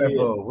Pinstripe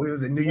Bowl. We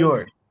was in New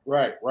York.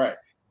 Right.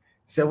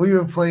 So we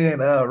were playing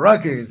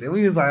Rutgers, and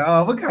we was like,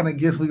 oh, what kind of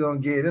gifts we gonna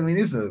get? I mean,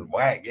 it's a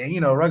whack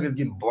game. Rutgers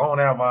getting blown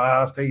out by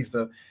Ohio State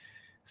stuff.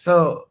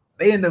 So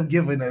they end up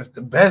giving us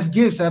the best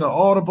gifts out of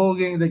all the bowl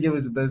games. They give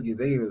us the best gifts.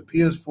 They gave us a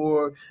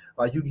PS4.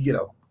 Like you can get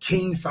a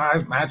king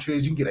size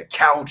mattress, you can get a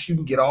couch, you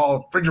can get all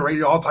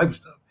refrigerator, all type of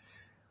stuff.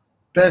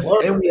 Best,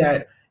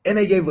 and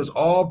they gave us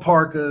all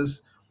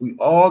parkas. We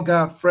all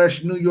got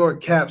fresh New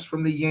York caps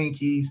from the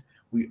Yankees.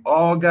 We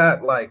all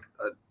got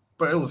it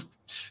was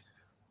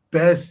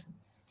best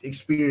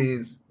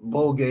experience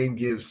bowl game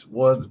gifts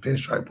was the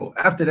Pinstripe Bowl.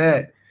 After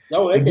that,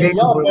 they gave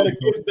y'all better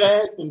gift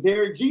bags than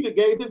Derek Jeter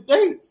gave his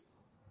dates.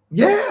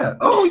 Yeah.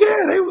 Oh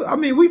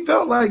yeah. We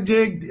felt like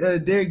Derek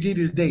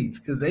Jeter's dates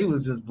because they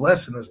was just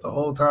blessing us the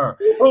whole time.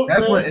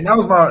 That's when I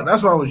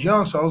was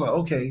young, so I was like,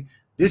 okay,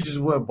 this is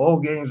what bowl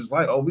games is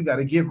like. Oh, we got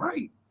to get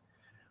right.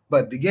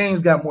 But the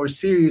games got more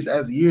serious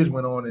as the years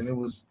went on, and it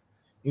was,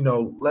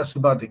 less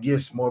about the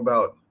gifts, more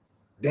about,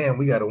 damn,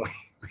 we got to win.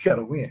 We got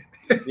to win.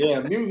 Yeah,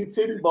 Music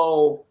City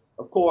Bowl,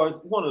 of course,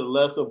 one of the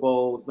lesser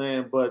bowls,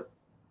 man, but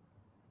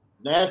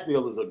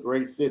Nashville is a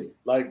great city.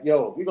 Like, if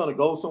you're going to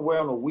go somewhere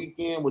on a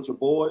weekend with your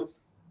boys,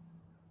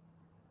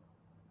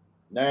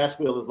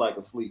 Nashville is like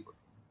a sleeper.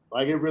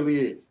 Like, it really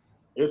is.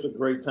 It's a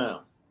great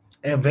town.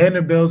 And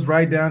Vanderbilt's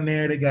right down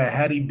there. They got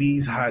Hattie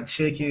B's Hot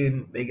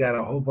Chicken. They got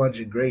a whole bunch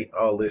of great,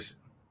 listen,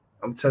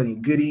 I'm telling you,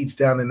 good eats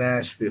down in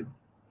Nashville.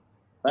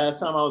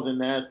 Last time I was in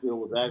Nashville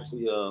was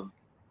actually,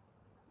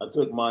 I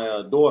took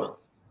my daughter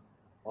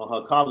on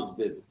her college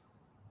visit.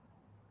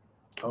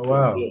 Oh,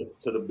 wow.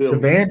 To the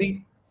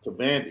building. To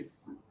Vandy.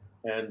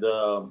 And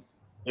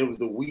it was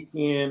the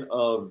weekend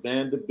of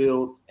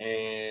Vanderbilt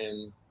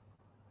and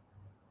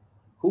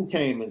who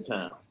came in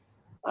town?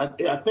 I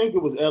think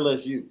it was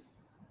LSU.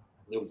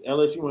 It was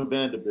LSU and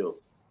Vanderbilt.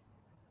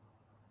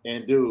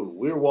 And dude,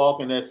 we were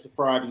walking that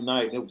Friday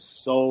night, and there was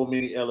so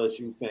many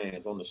LSU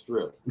fans on the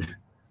strip.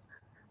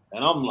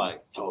 And I'm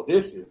like,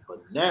 this is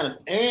bananas.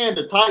 And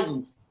the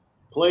Titans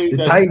played.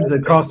 The Titans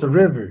across the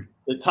river.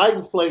 The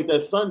Titans played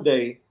that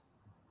Sunday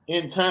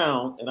in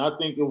town, and I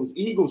think it was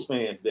Eagles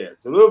fans there.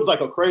 So it was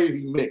like a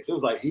crazy mix. It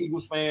was like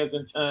Eagles fans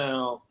in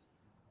town,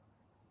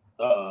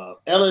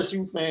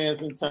 LSU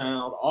fans in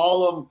town.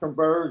 All of them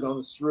converged on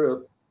the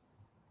strip,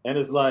 and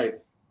it's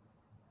like,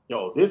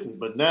 this is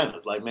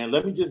bananas. Like, man,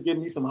 let me just get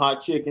me some hot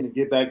chicken and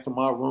get back to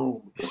my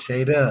room.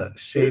 Straight up.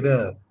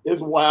 It's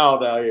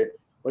wild out here.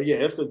 But yeah,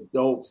 it's a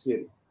dope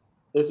city.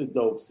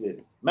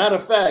 Matter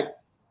of fact,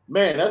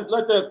 man, that's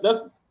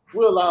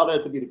we'll allow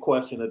that to be the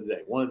question of the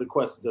day. One of the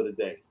questions of the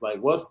day. It's like,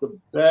 what's the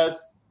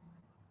best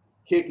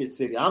kick it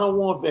city? I don't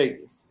want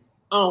Vegas.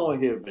 I don't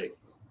want to hear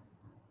Vegas.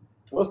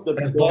 What's the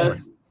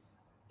best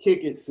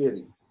kick it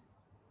city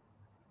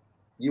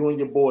you and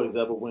your boys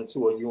ever went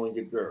to, or you and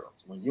your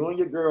girls? When you and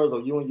your girls or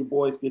you and your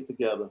boys get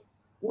together,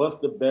 what's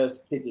the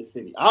best kick it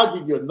city? I'll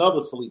give you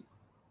another sleeper.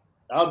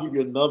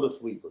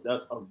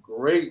 That's a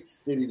great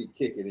city to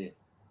kick it in.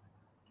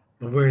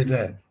 Where is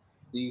that?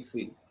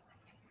 DC.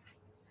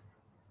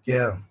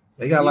 Yeah,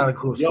 they got a lot of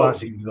cool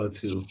spots you can go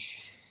to.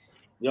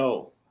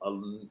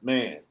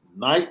 Man,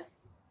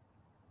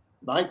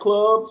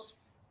 nightclubs,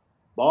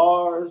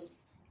 bars,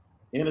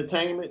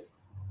 entertainment,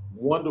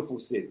 wonderful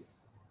city.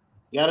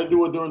 You got to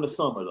do it during the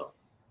summer, though.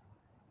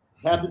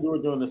 Have to do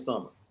it during the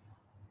summer.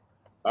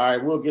 All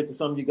right, we'll get to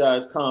some of you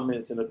guys'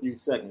 comments in a few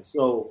seconds.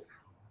 So,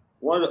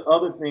 one of the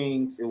other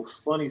things, it was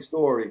a funny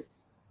story.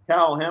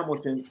 Kyle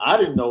Hamilton, I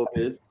didn't know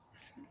this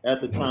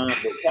at the time,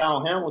 but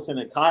Kyle Hamilton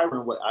and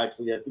Kyron were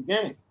actually at the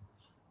game.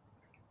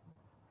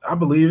 I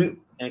believe it.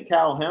 And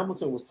Kyle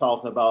Hamilton was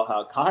talking about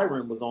how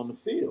Kyron was on the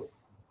field.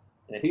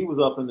 And he was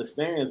up in the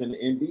stands in the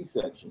ND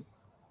section.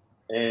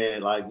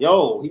 And like, he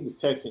was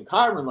texting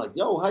Kyron like,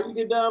 how you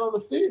get down on the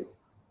field?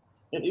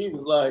 And he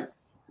was like,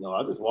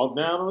 I just walked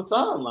down on the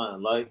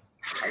sideline. Like,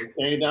 I just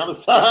came down the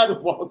side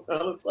and walked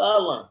down the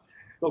sideline.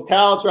 So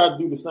Kyle tried to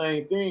do the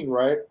same thing,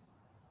 right?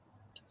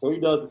 So he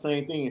does the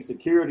same thing. And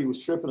security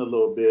was tripping a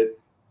little bit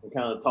and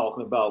kind of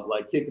talking about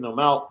like kicking him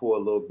out for a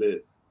little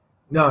bit.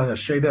 No,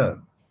 straight up.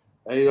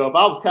 And, if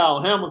I was Kyle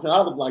Hamilton,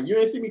 I would be like, you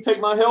didn't see me take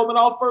my helmet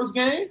off first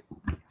game?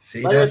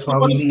 See, like, that's why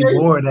we need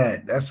more of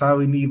that. That's how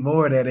we need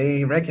more of that. They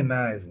ain't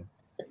recognizing.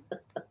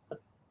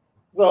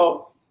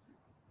 So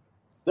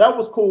that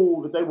was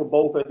cool that they were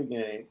both at the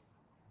game.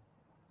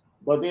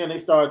 But then they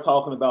started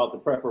talking about the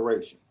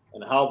preparation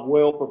and how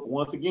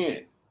once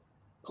again,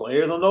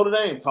 players on Notre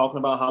Dame talking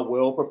about how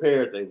well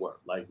prepared they were.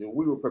 Like,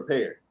 we were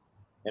prepared.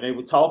 And they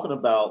were talking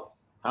about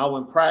how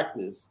in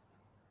practice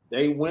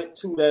they went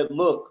to that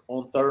look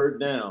on third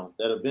down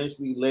that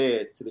eventually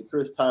led to the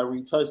Chris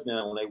Tyree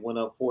touchdown when they went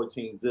up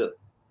 14-0.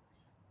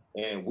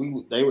 And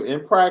they were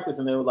in practice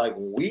and they were like,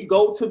 when we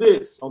go to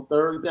this on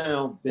third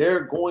down,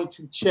 they're going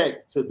to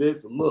check to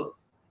this look.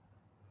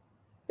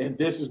 And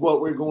this is what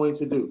we're going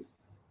to do.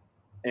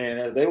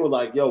 And they were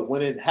like,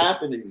 when it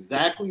happened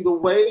exactly the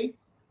way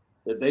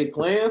that they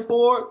planned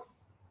for it,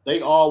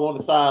 they all on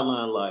the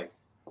sideline like,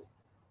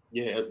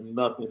 there's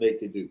nothing they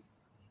could do.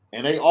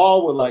 And they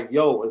all were like,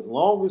 as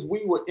long as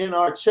we were in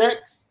our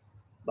checks,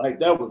 like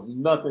there was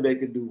nothing they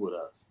could do with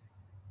us.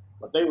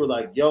 But they were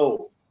like,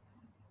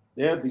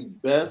 they're the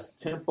best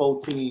tempo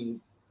team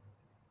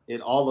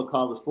in all of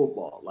college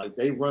football. Like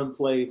they run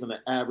plays on an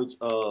average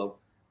of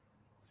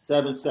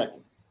 7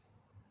 seconds.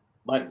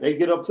 Like they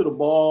get up to the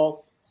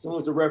ball as soon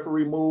as the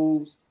referee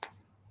moves,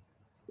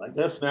 like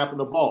they're snapping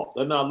the ball.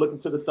 They're not looking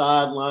to the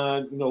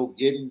sideline,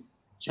 getting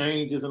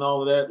changes and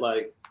all of that.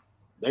 Like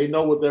they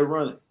know what they're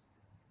running.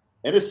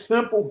 And it's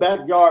simple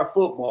backyard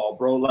football,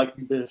 bro, like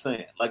you've been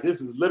saying. Like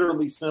this is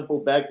literally simple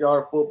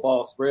backyard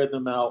football. Spread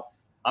them out.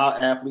 Our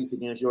athletes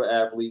against your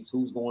athletes.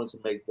 Who's going to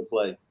make the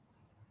play?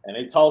 And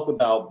they talked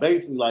about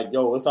basically like,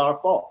 it's our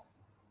fault.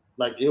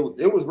 Like it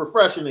was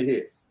refreshing to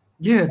hear.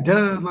 Yeah,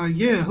 duh. Like,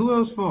 who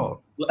else's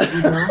fault? Of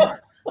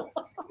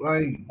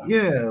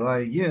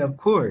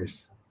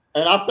course.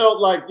 And I felt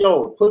like,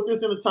 put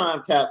this in a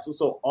time capsule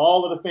so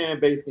all of the fan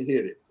base can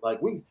hear this.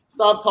 Like we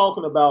stop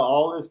talking about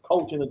all this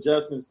coaching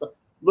adjustment stuff.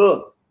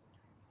 Look,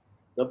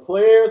 the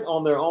players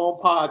on their own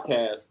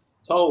podcast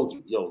told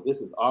you,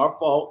 this is our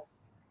fault.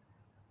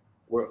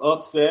 We're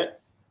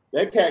upset.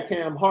 That cat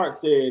Cam Hart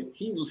said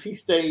he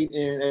stayed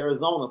in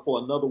Arizona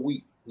for another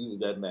week. He was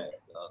that mad.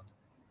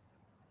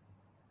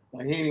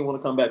 Like he didn't want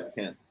to come back to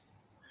campus.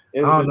 I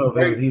don't know if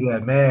it was he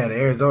that mad.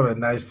 Arizona, a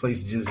nice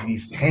place to just be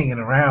hanging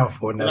around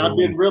for another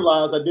week. I didn't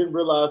realize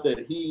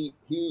that he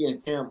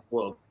and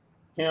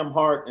Cam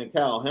Hart and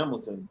Kyle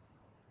Hamilton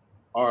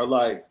are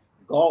like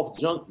golf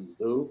junkies,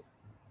 dude.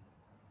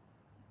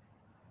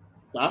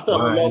 I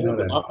fell in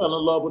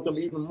love with them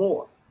even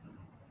more,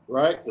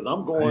 right? Because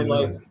I'm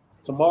going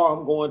tomorrow.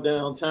 I'm going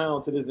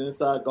downtown to this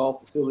Inside Golf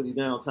facility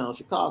downtown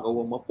Chicago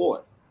with my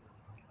boy.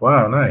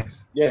 Wow,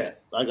 nice. Yeah,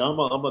 like I'm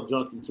a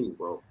junkie too,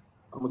 bro.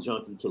 I'm a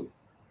junkie too.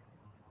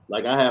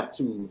 Like I have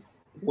to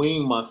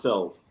wean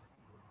myself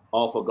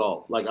off of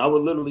golf. Like I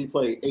would literally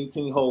play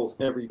 18 holes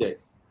every day.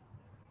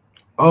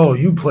 Oh,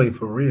 you play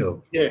for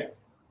real? Yeah.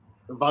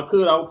 If I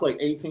could, I would play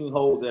 18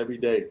 holes every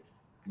day.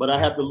 But I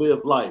have to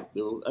live life,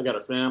 dude. I got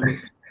a family.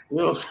 You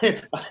know what I'm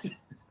saying?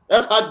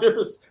 That's how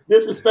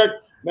disrespect.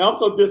 Man, I'm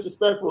so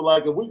disrespectful.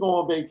 Like if we go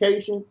on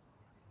vacation,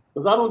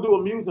 because I don't do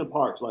amusement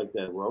parks like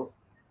that, bro.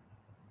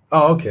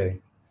 Oh, okay.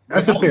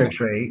 That's a fair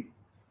trade.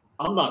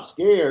 I'm not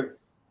scared.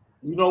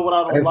 You know what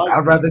I don't like?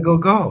 I'd rather go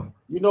golf.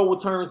 You know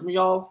what turns me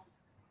off?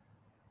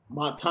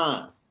 My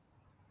time.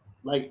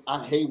 Like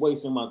I hate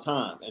wasting my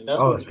time. And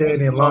that's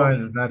staying in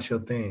lines is not your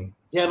thing.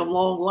 Yeah, them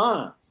long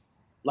lines.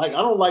 Like, I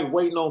don't like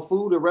waiting on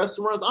food at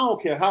restaurants. I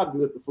don't care how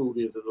good the food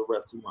is at a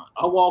restaurant.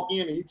 I walk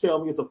in and you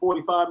tell me it's a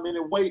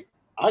 45-minute wait,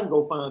 I can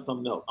go find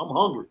something else. I'm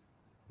hungry.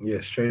 Yeah,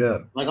 straight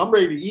up. Like, I'm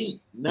ready to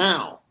eat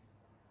now.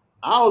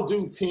 I'll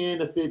do 10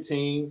 to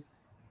 15.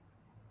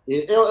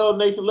 LL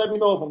Nation, let me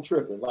know if I'm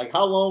tripping. Like,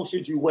 how long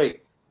should you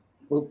wait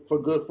for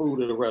good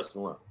food at a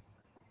restaurant?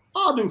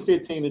 I'll do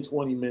 15 to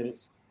 20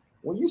 minutes.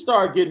 When you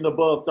start getting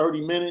above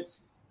 30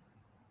 minutes,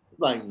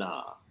 like,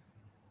 nah.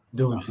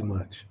 Doing too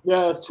much.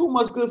 Yeah, it's too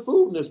much good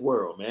food in this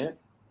world, man.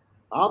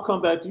 I'll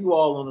come back to you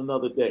all on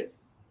another day.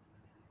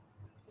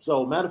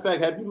 So, matter of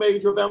fact, have you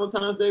made your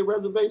Valentine's Day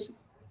reservation?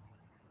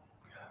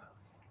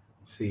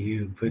 See,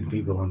 you putting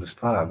people on the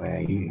spot,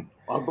 man.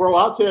 Bro,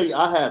 I'll tell you,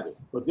 I haven't.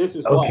 But this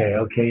is why.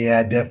 Okay,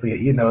 yeah, definitely.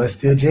 It's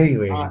still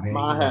January, man.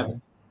 I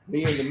haven't.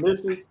 Me and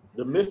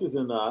the missus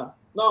and I.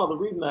 No, the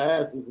reason I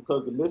asked is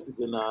because the missus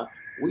and I,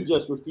 we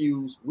just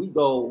refuse. We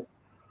go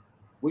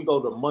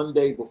the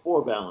Monday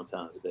before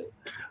Valentine's Day.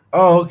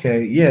 Oh,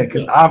 okay. Yeah,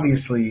 because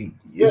obviously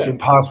it's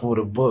impossible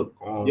to book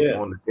on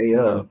the day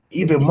of,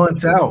 even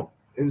months out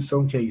in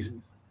some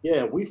cases.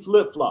 Yeah, we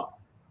flip-flop,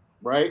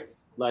 right?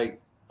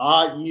 Like,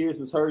 odd years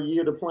was her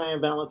year to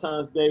plan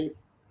Valentine's Day.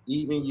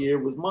 Even year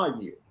was my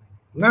year.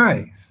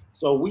 Nice.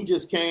 So we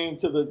just came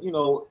to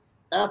the,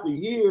 after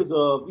years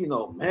of,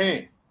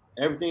 man,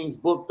 everything's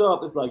booked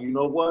up. It's like, you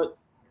know what?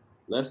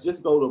 Let's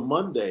just go to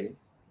Monday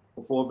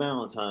before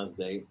Valentine's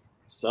Day,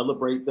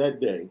 celebrate that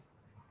day.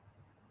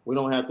 We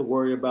don't have to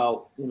worry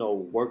about,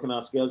 working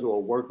our schedule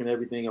or working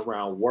everything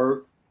around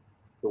work,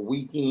 the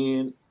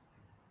weekend.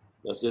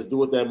 Let's just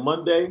do it that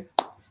Monday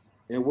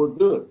and we're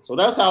good. So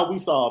that's how we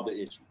solve the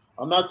issue.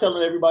 I'm not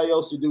telling everybody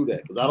else to do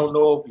that because I don't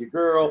know if your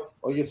girl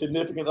or your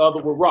significant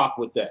other will rock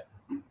with that.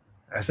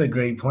 That's a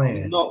great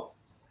plan. No,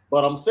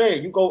 but I'm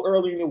saying you go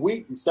early in the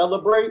week, you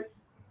celebrate,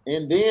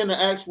 and then the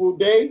actual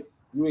day,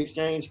 you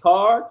exchange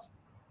cards,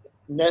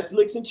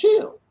 Netflix, and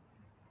chill.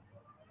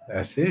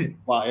 That's it.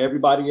 While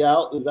everybody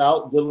is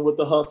out dealing with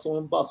the hustle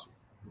and bustle.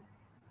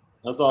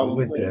 That's all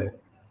I'm saying.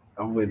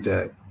 I'm with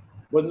that.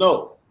 But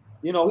no,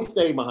 he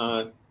stayed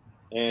behind,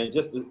 and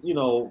just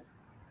to,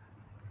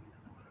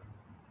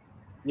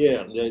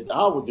 yeah,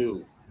 I would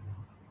do.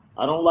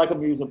 I don't like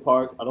amusement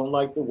parks. I don't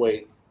like the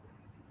wait.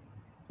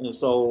 And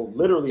so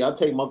literally I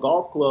take my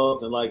golf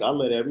clubs and I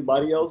let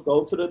everybody else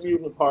go to the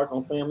amusement park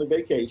on family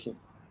vacation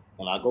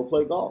and I go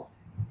play golf.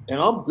 And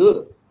I'm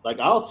good.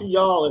 Like, I'll see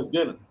y'all at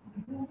dinner.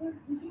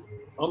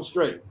 I'm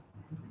straight.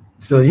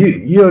 So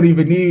you don't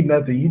even need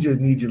nothing. You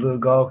just need your little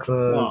golf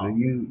clubs and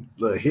you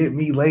hit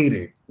me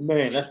later.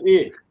 Man, that's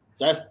it.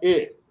 That's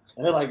it.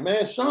 And they're like,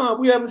 man, Sean,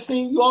 we haven't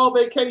seen you all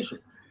vacation.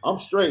 I'm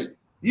straight.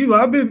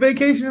 I've been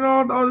vacationing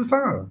all the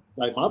time.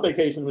 Like, my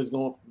vacation was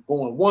going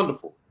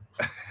wonderful.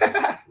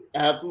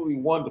 Absolutely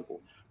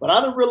wonderful. But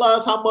I didn't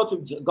realize how much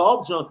of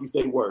golf junkies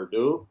they were,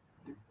 dude.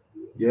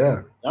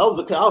 Yeah. I was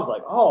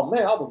like, oh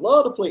man, I would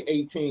love to play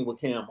 18 with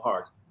Cam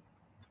Harden.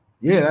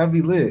 Yeah, that'd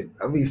be lit.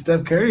 I mean,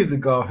 Steph Curry's a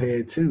golf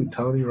head too.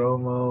 Tony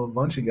Romo, a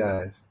bunch of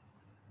guys.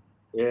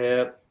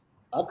 Yeah,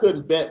 I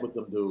couldn't bet with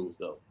them dudes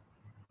though.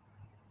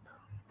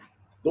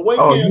 The way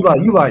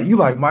you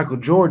like Michael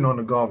Jordan on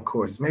the golf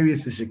course. Maybe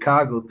it's a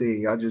Chicago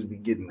thing. I just be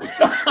getting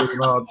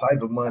all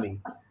type of money.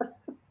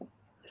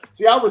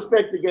 See, I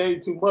respect the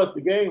game too much.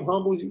 The game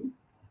humbles you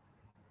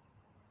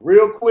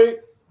real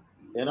quick,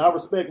 and I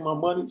respect my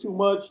money too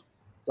much.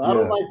 So I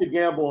don't like to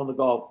gamble on the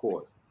golf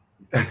course.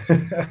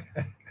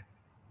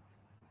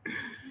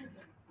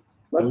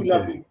 Lucky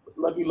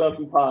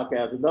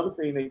podcast. Another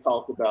thing they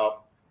talked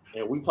about,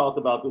 and we talked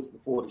about this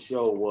before the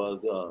show,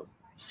 was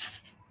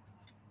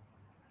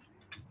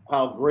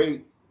how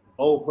great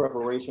old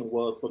preparation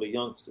was for the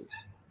youngsters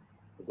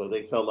because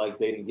they felt like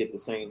they didn't get the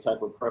same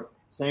type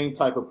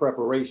of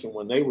preparation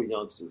when they were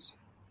youngsters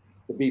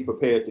to be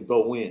prepared to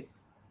go in.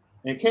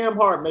 And Cam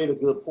Hart made a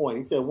good point.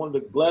 He said one of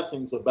the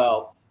blessings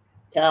about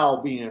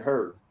Cal being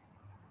hurt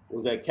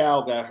was that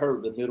Cal got hurt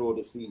in the middle of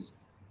the season,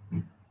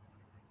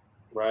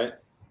 right?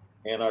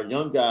 And our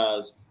young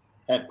guys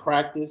had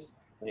practiced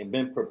and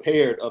been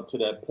prepared up to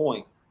that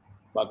point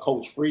by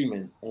Coach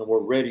Freeman and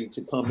were ready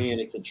to come in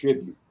and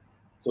contribute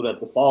so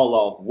that the fall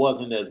off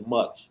wasn't as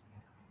much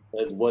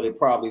as what it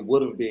probably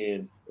would have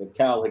been if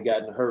Cal had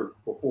gotten hurt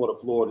before the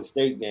Florida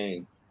State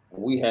game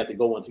and we had to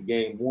go into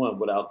game one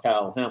without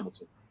Kyle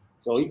Hamilton.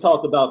 So he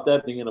talked about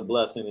that being a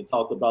blessing and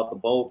talked about the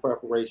bowl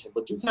preparation,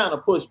 but you kind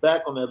of pushed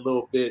back on that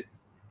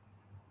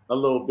a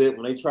little bit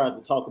when they tried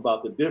to talk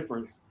about the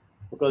difference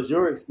because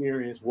your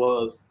experience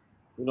was,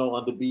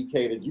 under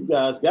BK that you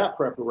guys got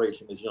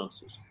preparation as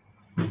youngsters.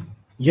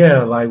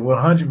 Yeah, like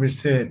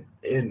 100%.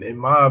 In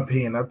my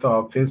opinion, I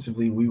thought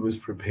offensively we was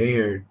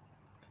prepared.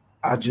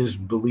 I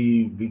just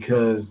believe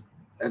because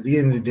at the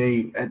end of the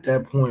day, at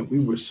that point, we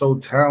were so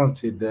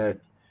talented that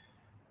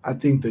I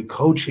think the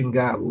coaching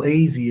got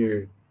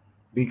lazier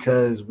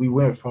because we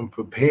went from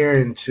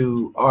preparing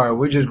to, all right,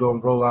 we're just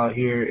going to roll out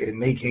here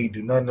and they can't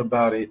do nothing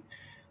about it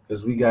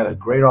because we got a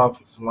great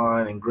offensive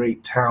line and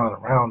great talent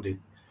around it.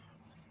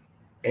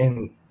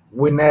 And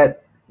when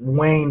that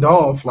waned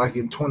off, like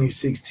in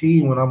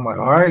 2016, when I'm like,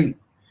 all right,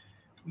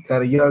 You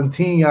got a young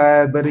team,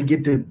 y'all better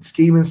get to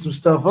scheming some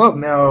stuff up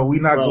now. Or we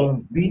not Right.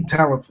 going to be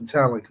talent for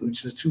talent,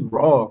 which is too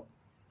raw.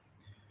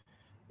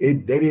 They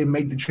didn't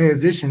make the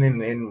transition,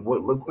 and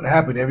look what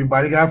happened.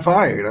 Everybody got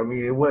fired. I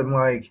mean, it wasn't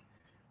like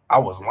I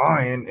was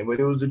lying,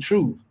 but it was the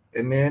truth.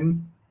 And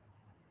then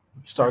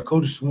you start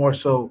coaching some more.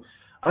 So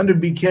under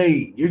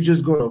BK, you're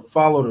just going to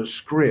follow the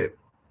script.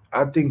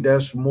 I think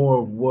that's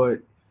more of what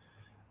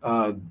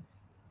uh,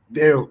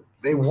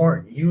 they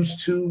weren't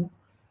used to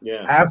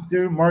Yeah.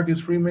 after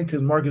Marcus Freeman,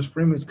 because Marcus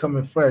Freeman's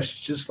coming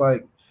fresh, just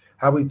like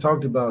how we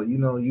talked about.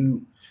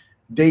 You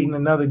dating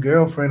another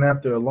girlfriend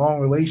after a long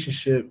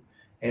relationship,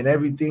 and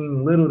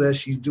everything little that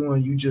she's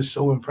doing, you just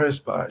so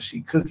impressed by.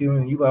 She cooking,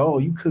 and you like, oh,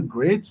 you cook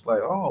grits, like,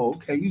 oh,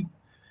 okay,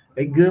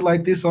 they good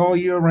like this all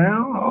year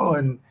round. Oh,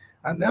 and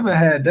I never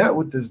had that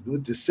with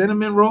the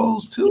cinnamon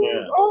rolls too.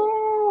 Yeah.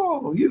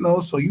 Oh,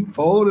 so you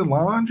folding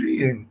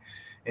laundry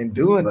and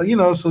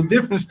doing, so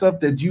different stuff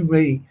that you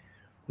may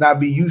not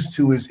be used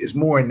to is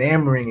more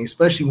enamoring,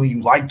 especially when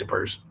you like the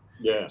person.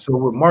 Yeah. So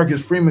with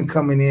Marcus Freeman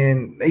coming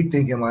in, they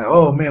thinking like,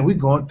 oh man, we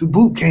going through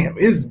boot camp.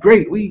 It's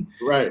great.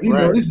 Right.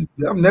 This is,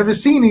 I've never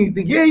seen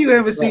anything. Yeah, you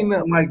haven't seen Right.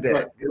 nothing like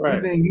that. Right.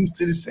 We've been used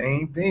to the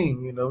same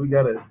thing.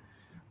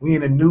 We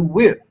in a new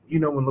whip.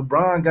 When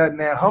LeBron got in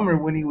that Hummer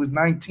when he was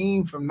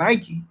 19 from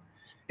Nike,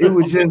 it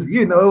was just,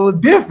 it was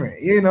different.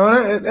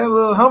 That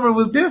little Hummer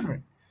was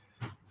different.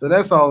 So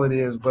that's all it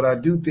is. But I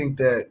do think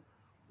that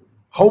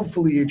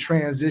hopefully it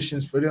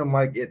transitions for them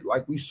like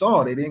we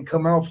saw. They didn't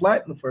come out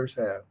flat in the first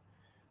half.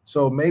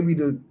 So maybe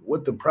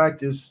the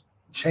practice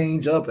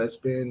change up has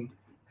been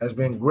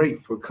great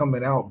for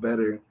coming out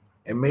better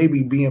and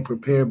maybe being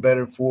prepared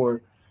better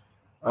for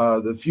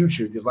the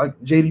future. Because like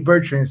JD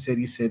Bertrand said,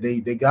 he said they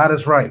got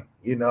us right.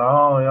 I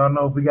don't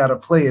know if we got to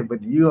play it,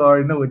 but you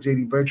already know what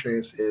JD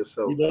Bertrand says.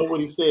 So you know what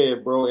he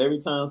said, bro. Every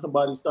time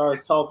somebody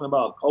starts talking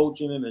about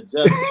coaching and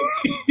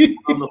adjusting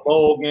on the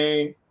bowl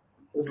game,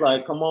 it's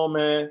like, come on,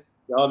 man.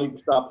 Y'all need to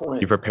stop playing.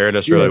 He prepared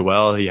us really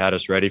well. He had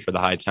us ready for the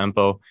high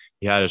tempo.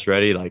 He had us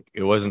ready. Like,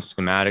 it wasn't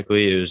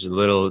schematically. It was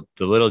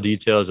the little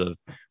details of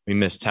we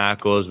missed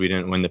tackles. We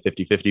didn't win the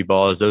 50-50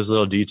 balls, those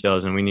little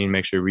details. And we need to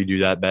make sure we do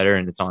that better.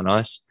 And it's on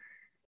us.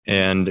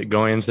 And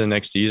going into the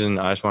next season,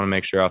 I just want to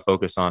make sure I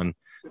focus on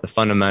the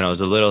fundamentals,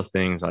 the little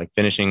things like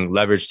finishing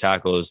leverage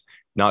tackles,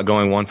 not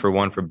going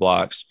 1-for-1 for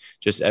blocks,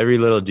 just every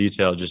little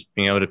detail, just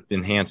being able to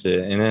enhance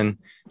it. And then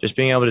just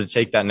being able to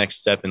take that next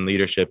step in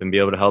leadership and be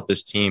able to help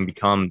this team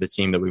become the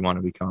team that we want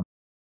to become.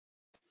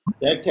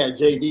 That cat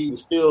JD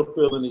was still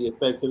feeling the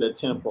effects of that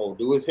tempo.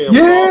 Do his hair.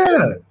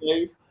 Yeah.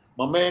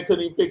 My man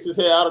couldn't even fix his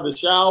hair out of the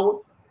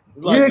shower.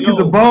 Like, because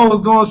the ball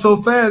was going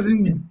so fast,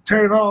 he can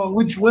turn on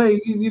which way.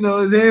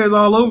 His hair is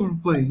all over the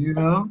place.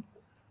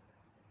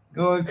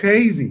 Going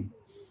crazy.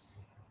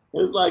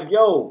 It's like,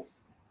 yo,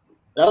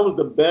 that was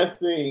the best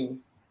thing.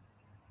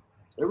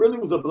 It really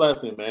was a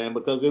blessing, man,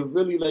 because it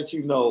really let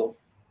you know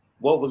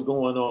what was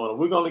going on.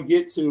 We're going to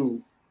get to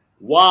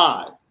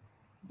why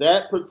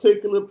that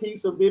particular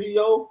piece of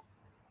video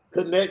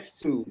connects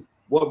to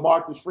what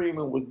Marcus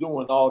Freeman was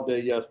doing all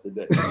day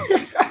yesterday.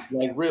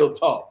 Like, real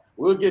talk.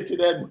 We'll get to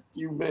that in a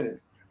few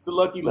minutes. It's the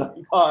Lucky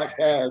Lefty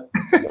podcast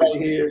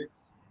right here.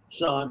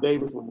 Sean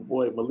Davis with my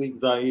boy Malik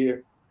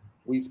Zaire.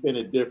 We spin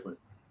it different.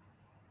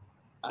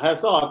 I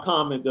saw a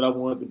comment that I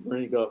wanted to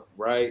bring up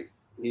right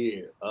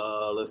here.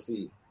 Let's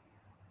see.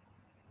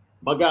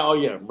 My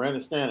guy,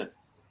 Brandon Stanton.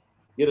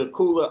 Get a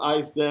cooler,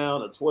 ice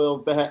down, a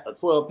 12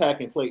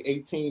 pack and play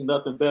 18.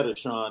 Nothing better,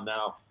 Sean.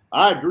 Now,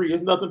 I agree.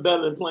 It's nothing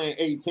better than playing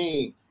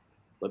 18.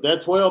 But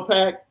that 12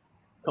 pack,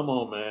 come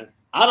on, man.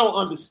 I don't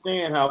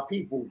understand how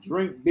people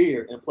drink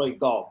beer and play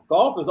golf.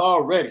 Golf is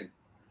already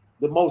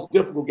the most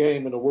difficult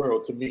game in the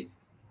world to me.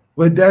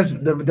 But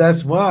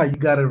that's why you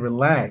got to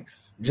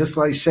relax. Just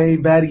like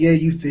Shane Battier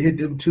used to hit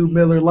them 2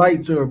 Miller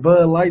Lights or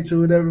Bud Lights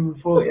or whatever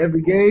before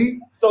every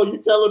game. So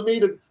you telling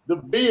me the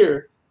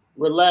beer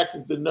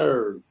relaxes the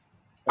nerves?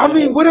 I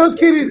mean, what else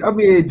can it? I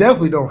mean, it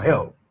definitely don't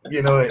help.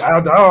 I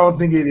don't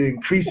think it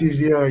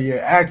increases your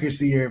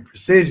accuracy or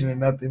precision or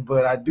nothing.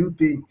 But I do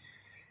think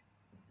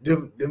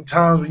them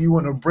times when you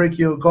want to break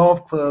your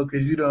golf club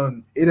because it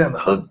done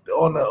hooked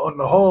on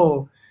the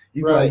hole,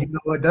 you be like, you know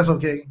what? That's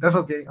okay.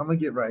 I'm gonna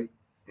get right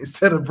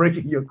instead of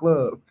breaking your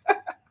club.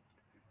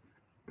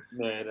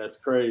 Man, that's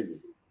crazy.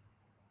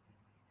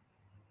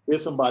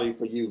 Here's somebody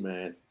for you,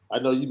 man. I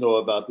know you know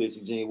about this,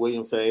 Eugene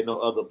Williams. Say ain't no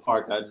other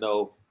park I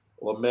know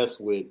or mess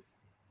with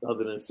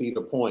other than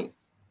Cedar Point.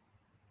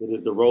 It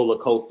is the roller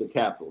coaster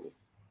capital.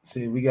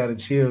 See, we got to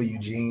chill,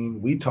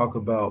 Eugene. We talk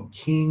about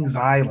Kings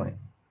Island.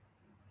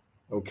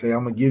 Okay,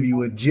 I'm going to give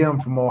you a gem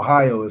from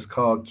Ohio. It's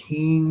called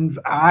Kings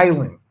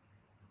Island.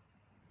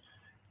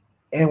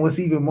 And what's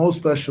even more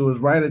special is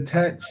right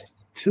attached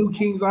to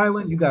Kings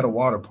Island, you got a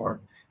water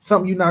park.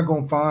 Something you're not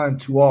going to find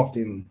too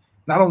often,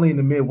 not only in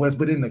the Midwest,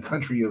 but in the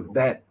country of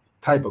that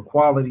type of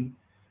quality.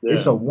 Yeah.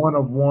 It's a one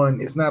of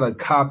one. It's not a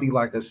copy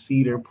like a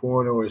Cedar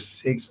Point or a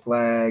Six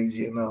Flags,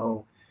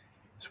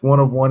 It's one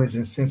of one. It's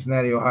in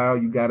Cincinnati, Ohio.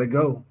 You got to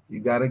go.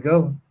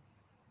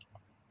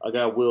 I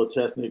got Will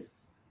Chestnut.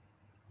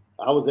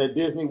 I was at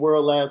Disney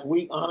World last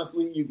week.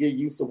 Honestly, you get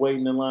used to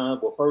waiting in line.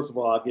 Well, first of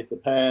all, I get the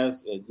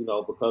pass, and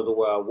because of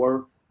where I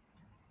work,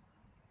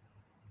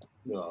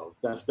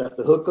 that's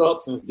the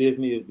hookup, since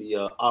Disney is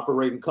the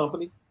operating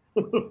company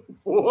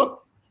for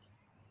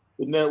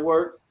the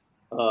network.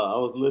 I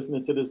was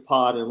listening to this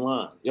pod in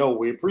line. Yo,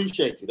 we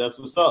appreciate you. That's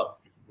what's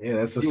up. Yeah,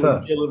 that's what's you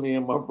up. Killing me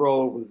and my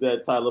bro was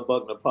that Tyler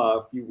Buckner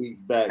pod a few weeks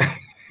back.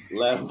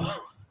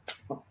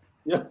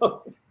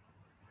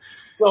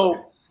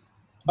 So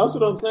that's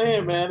what I'm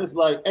saying, man. It's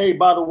like, hey,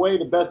 by the way,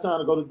 the best time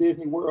to go to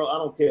Disney World, I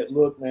don't care.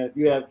 Look, man, if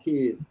you have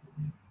kids,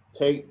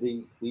 take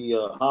the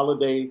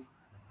holiday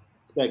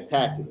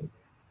spectacular.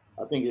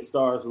 I think it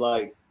starts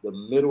like the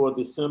middle of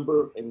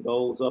December and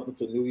goes up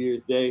until New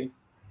Year's Day.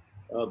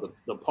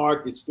 The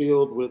park is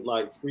filled with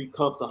like free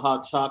cups of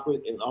hot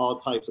chocolate and all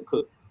types of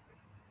cookies.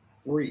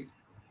 Free.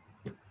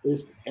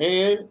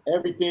 And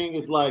everything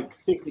is like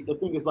 60, I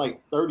think it's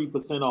like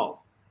 30% off,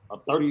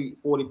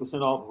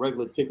 40% off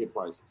regular ticket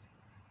prices.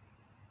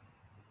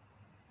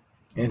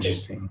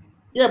 Interesting.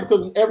 Yeah,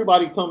 because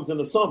everybody comes in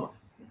the summer.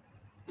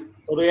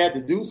 So they had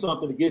to do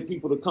something to get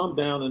people to come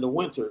down in the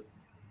winter.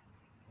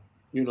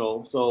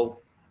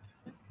 So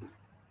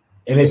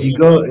and if you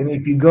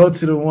go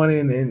to the one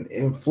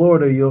in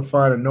Florida, you'll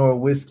find a Noah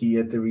whiskey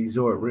at the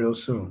resort real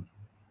soon.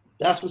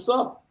 That's what's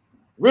up.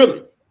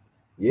 Really?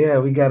 Yeah,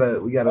 we got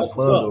a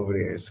plug over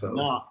there. So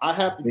now I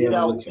have to get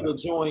out to the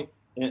joint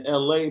in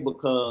LA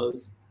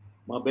because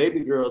my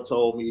baby girl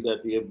told me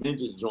that the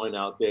Avengers joint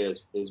out there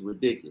is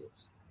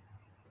ridiculous.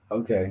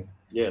 Okay.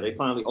 Yeah, they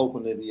finally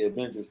opened the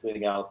Avengers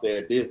thing out there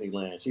at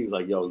Disneyland. She was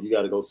like, "Yo, you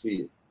got to go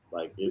see it.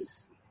 Like,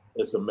 it's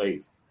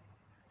amazing."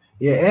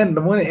 Yeah, and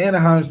the one in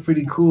Anaheim is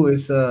pretty cool.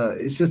 It's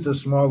just a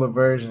smaller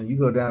version. You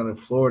go down to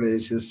Florida,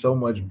 it's just so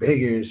much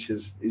bigger. It's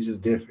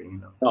just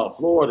different, No,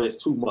 Florida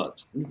is too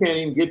much. You can't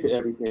even get to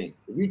everything.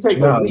 If you take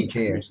a week,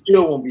 you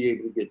still won't be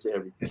able to get to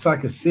everything. It's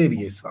like a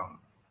city or something.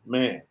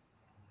 Man.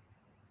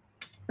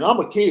 And I'm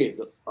a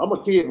kid. I'm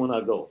a kid when I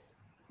go.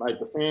 Like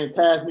the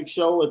Fantasmic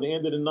show at the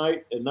end of the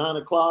night at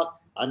 9:00,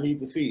 I need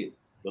to see it.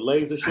 The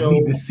laser show. I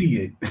need to see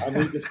it. I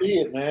need to see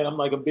it, man. I'm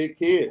like a big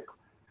kid.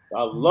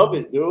 I love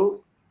it, dude.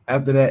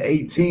 After that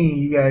 18,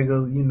 you gotta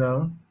go,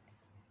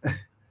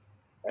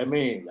 I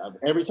mean,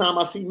 every time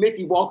I see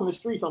Mickey walking the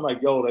streets, I'm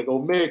like, yo, they go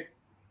Mick.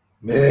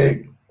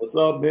 Mick. What's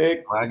up,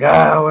 Mick? My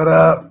God, what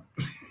up?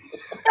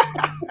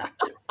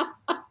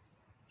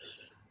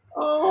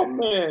 Oh,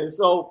 man.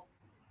 So,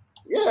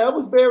 yeah, it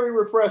was very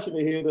refreshing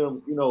to hear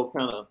them,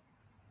 kind of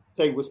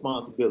take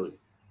responsibility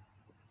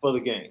for the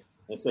game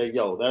and say,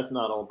 yo, that's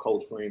not on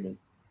Coach Freeman.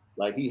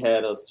 Like, he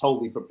had us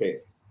totally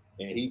prepared.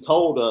 And he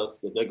told us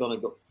that they're going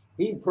to go.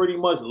 He pretty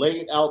much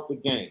laid out the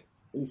game.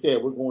 He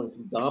said, we're going to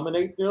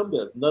dominate them.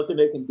 There's nothing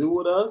they can do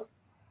with us.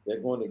 They're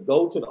going to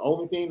go to the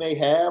only thing they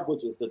have,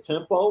 which is the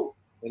tempo.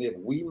 And if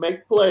we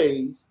make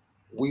plays,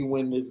 we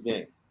win this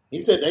game.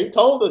 He said they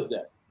told us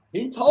that.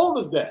 He told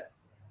us that.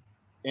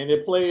 And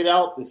it played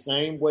out the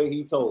same way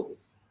he told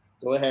us.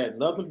 So it had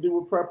nothing to do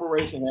with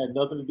preparation, had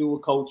nothing to do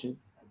with coaching.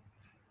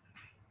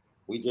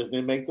 We just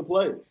didn't make the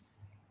plays.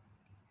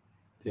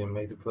 Didn't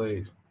make the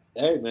plays.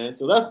 Hey, man,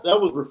 so that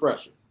was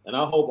refreshing. And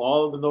I hope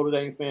all of the Notre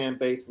Dame fan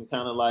base can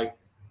kind of like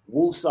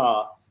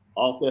woosah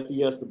off that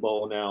Fiesta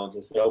Bowl now and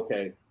just say,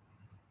 okay,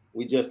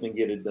 we just didn't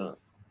get it done.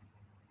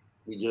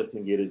 We just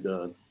didn't get it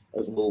done.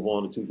 Let's move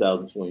on to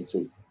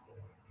 2022.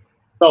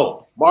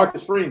 So,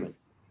 Marcus Freeman.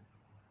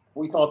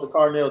 We thought the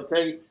Carnell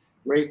Tate,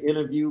 great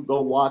interview.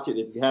 Go watch it.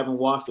 If you haven't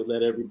watched it,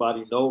 let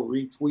everybody know.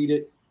 Retweet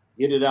it.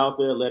 Get it out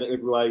there. Let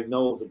everybody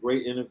know it was a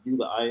great interview.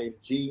 The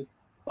IMG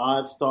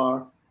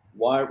 5-star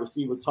wide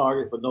receiver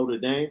target for Notre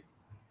Dame.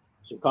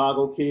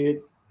 Chicago kid,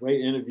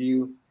 great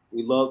interview.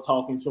 We love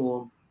talking to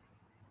him.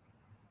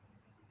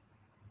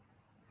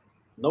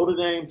 Notre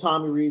Dame,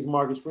 Tommy Rees,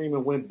 Marcus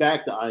Freeman went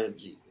back to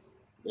IMG.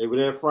 They were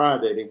there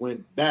Friday. They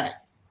went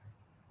back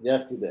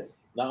yesterday.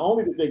 Not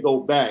only did they go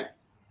back,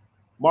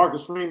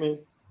 Marcus Freeman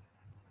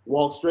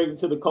walked straight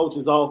into the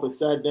coach's office,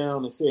 sat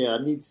down, and said,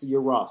 I need to see your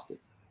roster.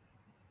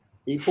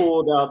 He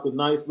pulled out the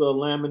nice little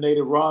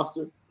laminated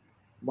roster.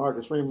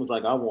 Marcus Freeman was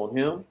like, I want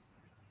him.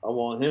 I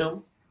want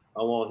him.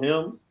 I want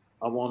him.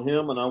 I want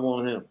him, and I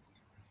want him.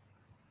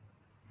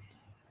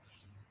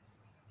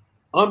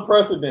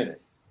 Unprecedented.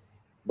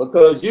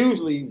 Because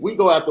usually we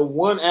go after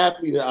one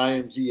athlete at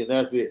IMG, and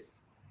that's it.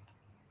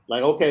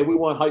 Like, okay, we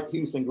want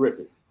Houston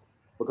Griffith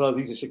because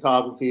he's a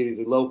Chicago kid. He's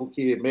a local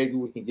kid. Maybe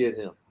we can get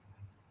him.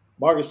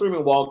 Marcus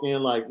Freeman walked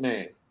in like,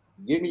 man,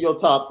 give me your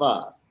top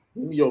 5.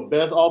 Give me your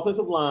best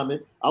offensive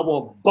lineman. I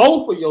want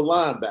both of your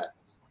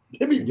linebackers.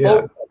 Give me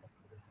both.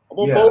 I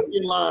want both of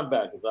your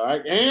linebackers, all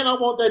right? And I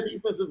want that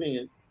defensive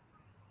end.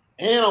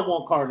 And I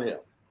want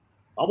Carnell.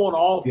 I want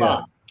all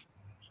 5.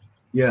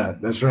 Yeah,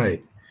 that's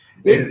right.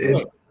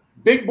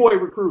 Big boy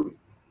recruiting.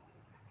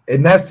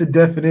 And that's the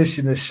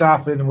definition of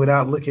shopping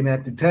without looking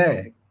at the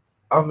tag.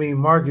 I mean,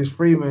 Marcus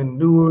Freeman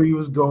knew where he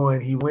was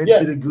going. He went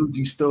to the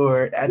Gucci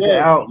store at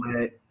the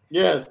outlet.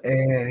 Yes.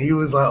 And he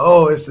was like,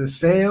 oh, it's a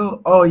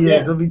sale? Oh,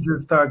 yeah, let me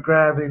just start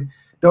grabbing.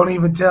 Don't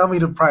even tell me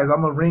the price.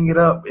 I'm going to ring it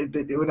up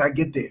when I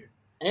get there.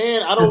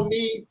 And I don't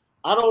need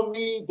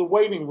the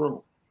waiting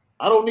room.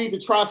 I don't need to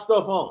try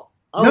stuff on.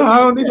 I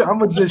don't need to. I'm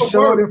gonna just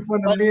show it in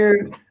front of the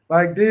mirror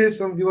like this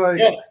and be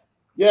like,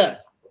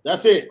 yes,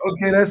 that's it.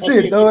 Okay, that's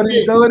it. Throw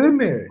it in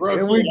there, bro,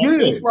 and we're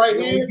good. This right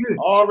here, I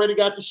already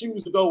got the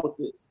shoes to go with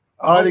this.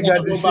 Already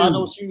got the shoes. Buy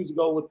no shoes to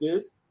go with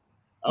this.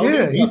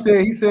 Yeah, he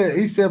said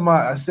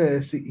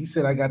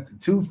I got the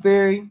Tooth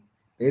Fairy.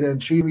 They done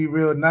treat me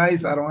real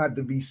nice. I don't have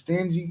to be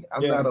stingy.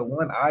 I'm not a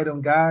one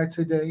item guy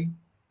today.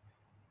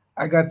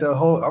 I got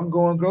I'm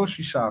going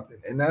grocery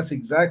shopping, and that's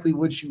exactly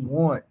what you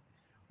want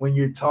when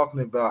you're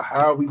talking about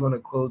how are we going to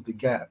close the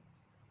gap.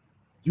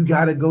 You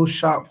got to go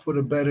shop for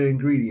the better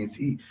ingredients.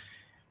 You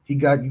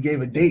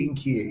gave a Dayton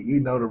kid,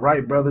 the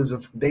Wright brothers are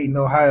from Dayton,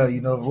 Ohio. If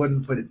it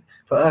wasn't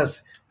for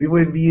us, we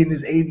wouldn't be in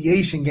this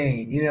aviation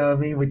game. You know what I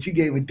mean? But you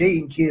gave a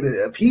Dayton kid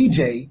a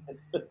PJ,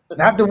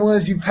 not the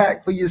ones you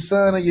pack for your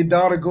son or your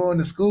daughter going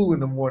to school in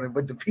the morning,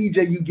 but the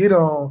PJ you get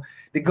on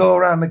to go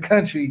around the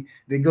country,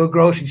 to go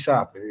grocery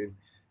shopping. And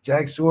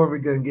Jack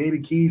Swarbrick gave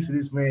the keys to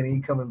this man, and he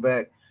coming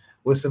back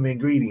with some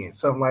ingredients,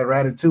 something like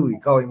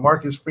ratatouille. Call him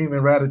Marcus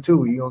Freeman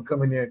Ratatouille. He gonna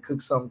come in there and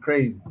cook something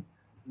crazy.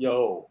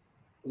 Yo,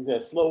 he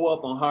said, slow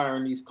up on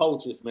hiring these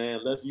coaches,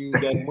 man. Let's use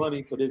that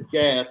money for this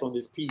gas on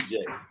this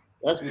PJ.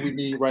 That's what we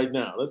need right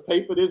now. Let's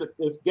pay for this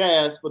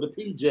gas for the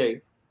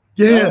PJ.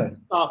 Yeah.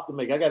 Stuff to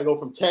make. I got to go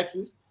from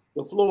Texas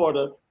to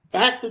Florida,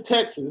 back to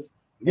Texas.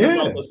 Yeah.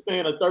 Like a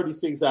span of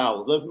 36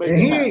 hours. Let's make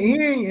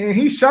it.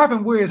 He's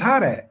shopping where it's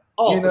hot at.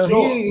 Oh,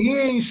 sure. he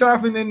ain't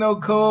shopping in no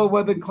cold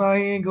weather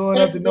client, ain't going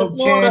Texas up to no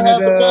Florida Canada. Have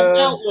the best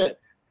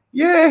outlets.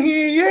 Yeah,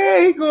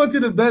 he going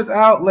to the best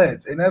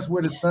outlets, and that's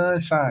where the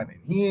sun's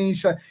shining. He's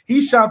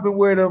shopping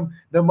where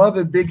them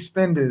other big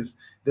spenders,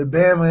 the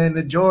Bama and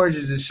the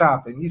Georgias, is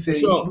shopping. He said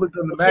he looked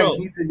on the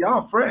magazine. He said,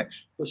 y'all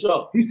fresh. For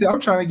sure. He said,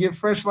 I'm trying to get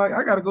fresh. Like,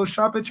 I got to go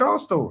shop at y'all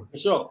store. For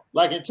sure.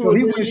 Like in 2 or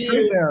 3 years. He went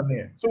straight down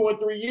there. 2 or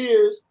 3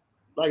 years,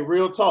 like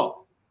real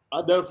talk.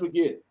 I'll never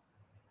forget.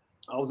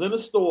 I was in a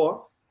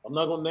store. I'm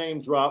not going to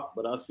name drop,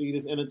 but I see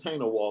this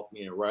entertainer walk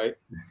in, right?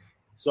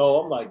 So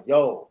I'm like,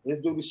 yo, this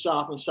dude is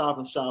shopping.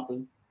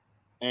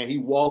 And he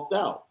walked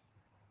out.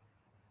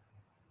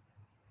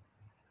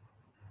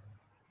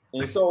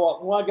 And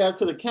so when I got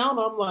to the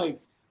counter, I'm like,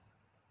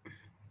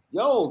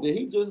 yo, did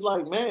he just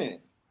like, man,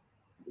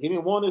 he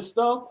didn't want his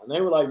stuff? And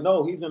they were like,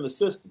 no, he's in the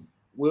system.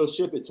 We'll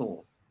ship it to him.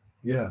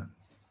 Yeah.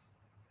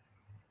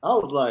 I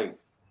was like,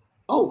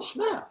 oh,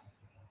 snap.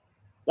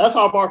 That's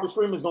how Marcus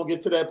Freeman's going to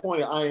get to that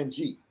point at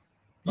IMG.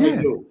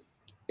 Yeah.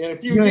 In a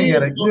few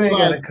years, you ain't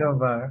got to come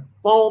by.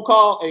 Phone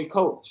call, hey,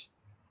 coach.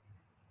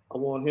 I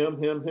want him.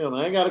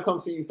 I ain't got to come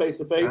see you face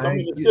to face. I'm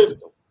in the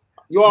system.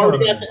 You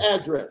already got the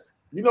address.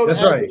 You know the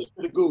That's address right.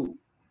 to the Google.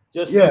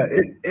 Just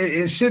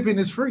and shipping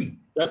is free.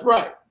 That's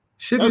right.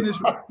 Shipping is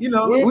free.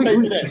 We'll pay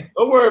for that.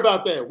 Don't worry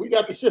about that. We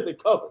got the shipping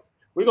covered.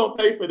 We're going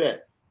to pay for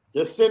that.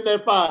 Just send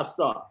that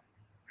 5-star.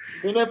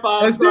 Send that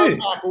 5-star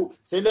tackle.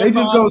 They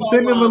just go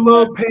send them a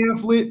little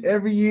pamphlet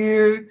every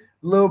year,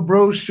 little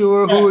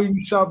brochure. Who are you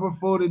shopping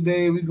for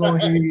today? We're going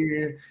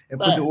here and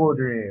put the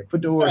order in.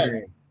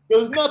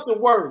 There's nothing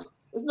worse.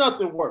 It's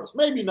nothing worse.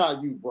 Maybe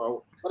not you,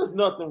 bro, but it's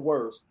nothing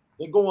worse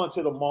than going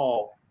to the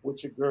mall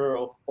with your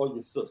girl or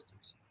your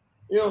sisters.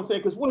 You know what I'm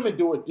saying? Because women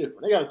do it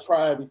different. They got to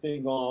try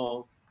everything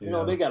on.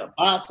 They got to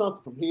buy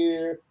something from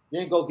here,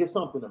 then go get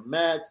something to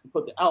match, to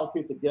put the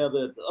outfit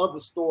together at the other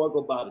store,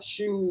 go buy the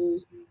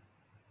shoes.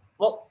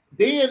 Well,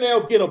 then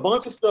they'll get a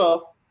bunch of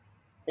stuff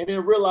and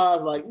then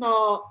realize, like,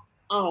 no,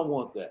 I don't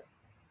want that.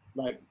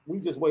 Like, we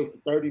just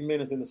wasted 30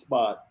 minutes in the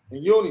spot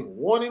and you don't even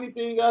want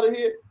anything out of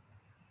here.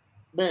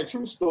 Man,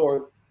 true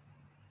story.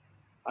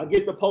 I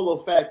get the Polo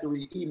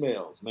Factory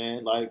emails,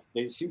 man. Like,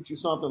 they shoot you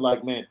something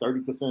like, man,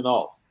 30%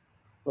 off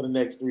for the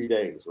next 3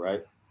 days,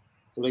 right?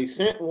 So they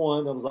sent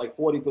one that was like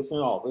 40%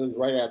 off. It was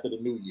right after the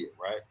new year,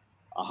 right?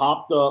 I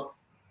hopped up,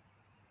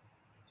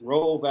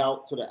 drove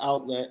out to the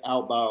outlet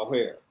out by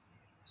O'Hare.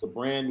 It's a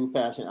brand new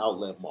fashion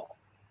outlet mall.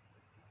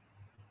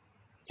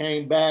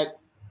 Came back,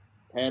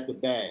 had the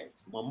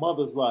bags. My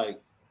mother's like,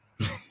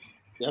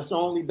 that's the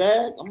only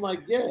bag? I'm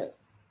like, yeah.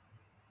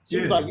 She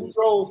was like, you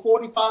drove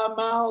 45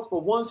 miles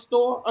for one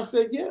store? I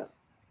said, yeah.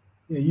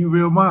 Yeah, you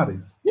real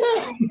modest.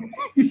 Yeah.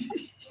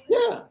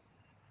 Yeah.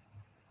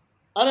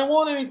 I didn't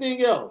want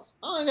anything else.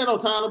 I ain't got no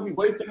time to be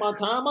wasting my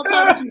time. My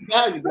time is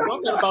valuable.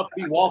 I'm not about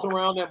to be walking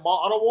around that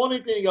mall. I don't want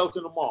anything else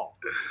in the mall.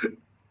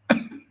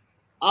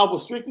 I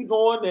was strictly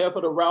going there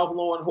for the Ralph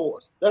Lauren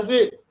horse. That's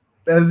it.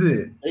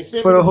 They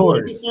sent me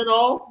 40%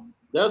 off.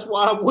 That's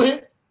why I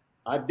went.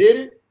 I did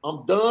it.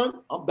 I'm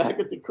done. I'm back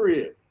at the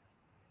crib.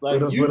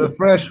 Like with a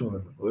fresh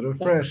one.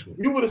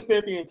 You would have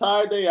spent the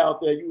entire day out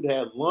there. You would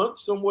have had lunch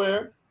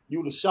somewhere. You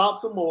would have shopped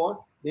some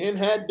more, then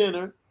had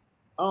dinner.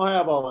 I don't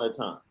have all that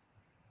time.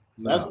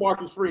 No. That's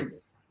Marcus Freeman.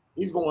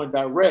 He's going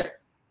direct.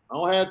 I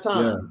don't have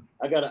time. Yeah.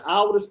 I got an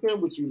hour to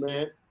spend with you,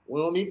 man. We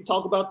don't need to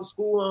talk about the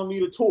school. I don't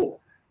need a tour.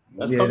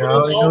 Let's come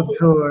no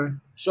tour.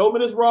 Show me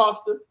this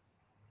roster.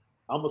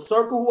 I'm going to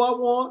circle who I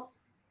want.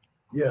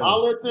 Yeah.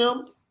 I'll let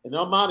them, and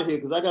I'm out of here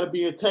because I got to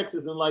be in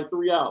Texas in like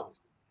 3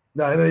 hours.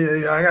 No,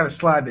 I got to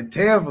slide to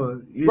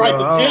Tampa. Right, I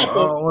to Tampa.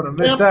 don't want to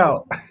miss Tampa,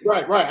 out.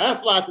 Right. I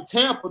slide to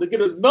Tampa to get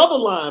another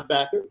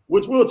linebacker,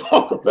 which we'll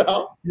talk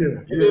about. Yeah,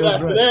 And then that's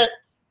after right. that,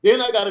 then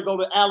I got to go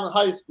to Allen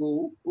High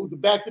School, who's the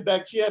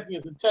back-to-back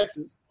champions in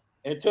Texas,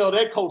 and tell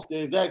that coach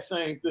the exact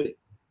same thing.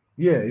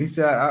 Yeah, he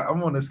said,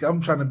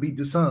 I'm trying to beat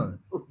the sun.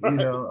 Right.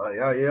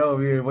 Y'all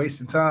over here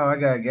wasting time. I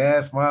got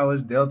gas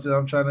mileage, Delta.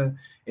 I'm trying to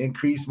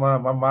increase my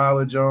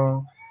mileage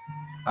on.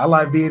 I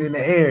like being in the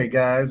air,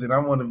 guys, and I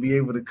want to be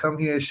able to come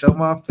here and show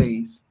my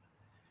face,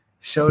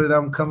 show that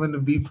I'm coming to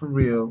be for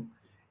real,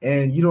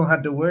 and you don't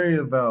have to worry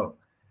about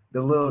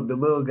the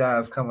little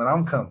guys coming.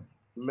 I'm coming,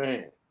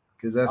 man,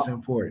 because that's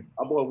important.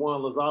 Our boy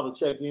Juan Lozado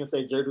checked in and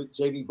said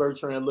JD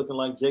Bertrand looking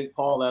like Jake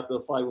Paul after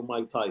a fight with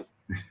Mike Tyson.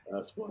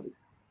 That's funny.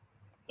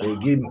 They're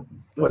getting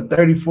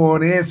 34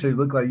 on the answer. You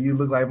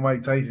look like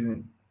Mike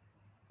Tyson.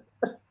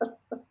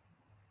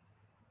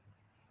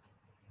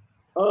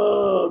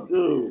 Oh,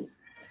 dude.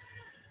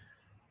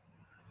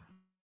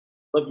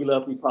 Lucky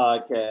Lefty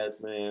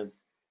podcast, man.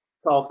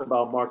 Talking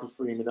about Marcus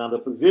Freeman. Now, the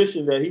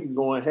position that he was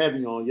going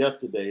heavy on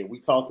yesterday, we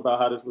talked about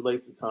how this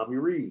relates to Tommy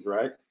Rees,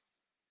 right?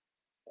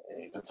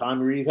 And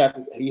Tommy Rees has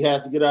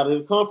to get out of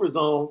his comfort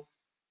zone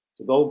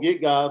to go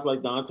get guys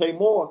like Dante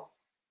Moore.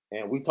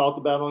 And we talked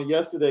about on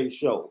yesterday's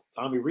show,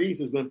 Tommy Rees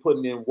has been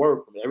putting in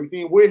work. From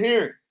everything we're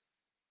hearing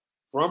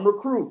from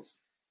recruits,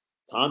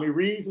 Tommy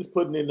Rees is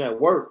putting in that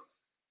work.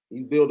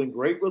 He's building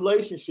great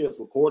relationships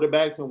with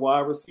quarterbacks and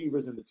wide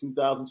receivers in the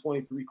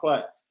 2023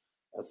 class.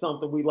 That's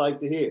something we like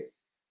to hear.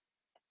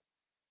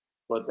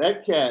 But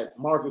that cat,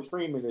 Marcus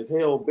Freeman, is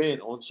hell-bent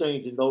on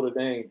changing Notre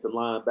Dame to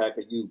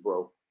linebacker U,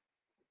 bro.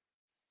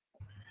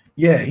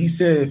 Yeah, he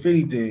said, if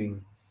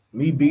anything,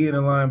 me being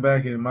a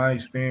linebacker, in my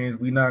experience,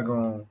 we're not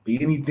going to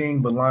be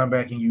anything but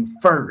linebacking you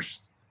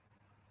first.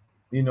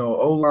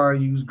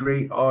 O-line U's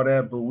great, all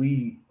that, but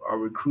we are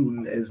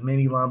recruiting as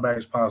many linebackers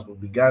as possible.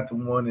 We got the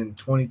one in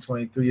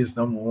 2023 as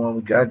number one.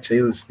 We got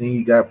Jalen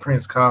Sneed, got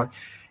Prince Collins.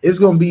 It's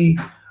going to be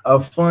a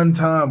fun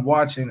time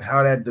watching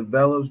how that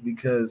develops,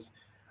 because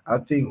I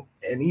think,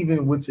 and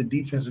even with the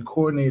defensive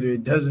coordinator,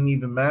 it doesn't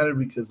even matter,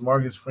 because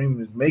Marcus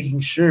Freeman is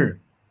making sure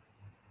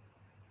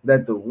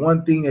that the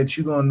one thing that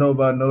you're going to know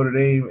about Notre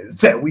Dame is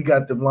that we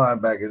got them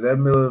linebackers. That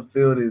middle of the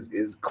field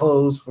is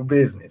closed for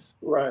business.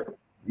 Right.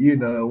 We're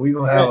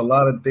going to have a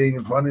lot of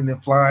things running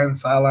and flying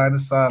sideline to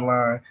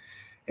sideline,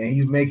 and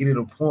he's making it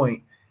a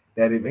point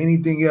that if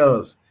anything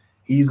else,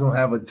 he's going to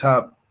have a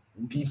top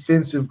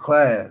defensive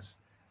class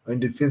and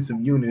defensive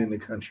unit in the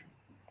country.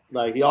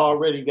 Like, he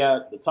already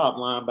got the top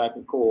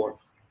linebacker core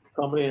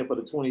coming in for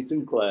the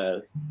 22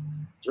 class.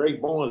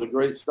 Drake Bourne's a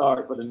great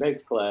start for the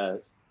next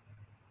class.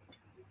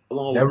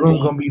 That room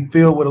going to be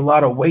filled with a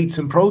lot of weights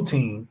and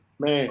protein.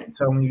 Man, I'm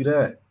telling you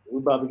that. We're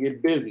about to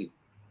get busy.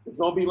 It's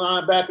going to be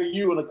linebacker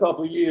U in a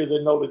couple of years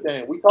at Notre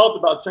Dame. We talked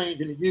about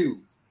changing the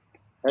U's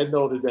at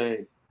Notre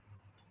Dame.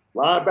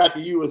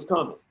 Linebacker U is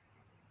coming.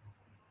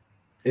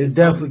 It's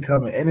definitely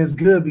coming. And it's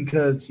good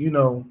because,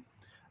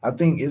 I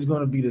think it's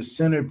going to be the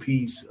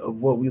centerpiece of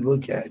what we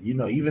look at.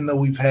 Even though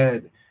we've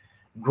had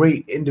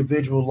great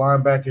individual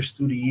linebackers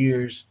through the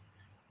years,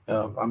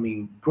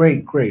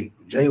 great.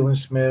 Jalen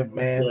Smith,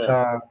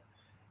 Manti,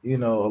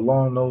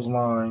 along those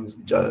lines,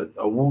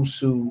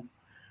 Owusu.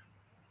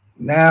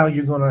 Now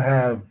you're going to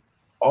have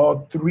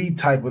all three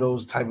type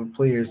of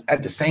players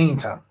at the same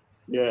time.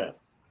 Yeah.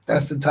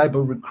 That's the type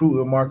of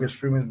recruiter Marcus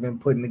Freeman's been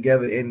putting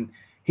together, and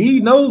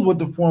he knows what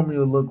the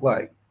formula look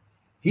like.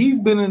 He's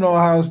been in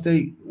Ohio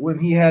State when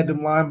he had them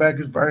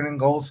linebackers, Vernon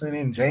Golson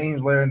and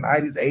James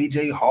Laurinaitis,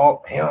 AJ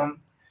Hawk,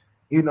 him,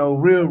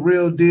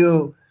 real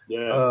deal,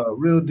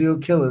 real deal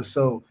killers.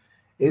 So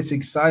it's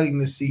exciting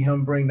to see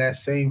him bring that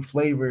same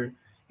flavor.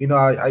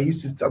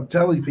 I'm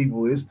telling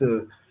people it's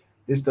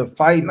the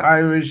fighting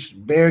Irish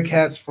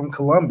Bearcats from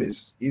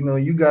Columbus.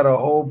 You got a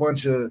whole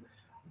bunch of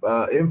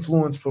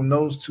influence from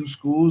those two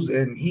schools,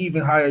 and he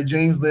even hired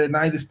James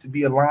Laurinaitis to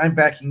be a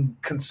linebacking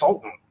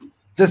consultant,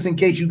 just in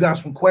case you got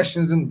some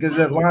questions, and because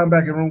that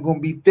linebacking room gonna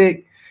be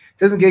thick.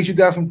 Just in case you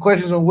got some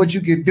questions on what you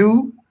can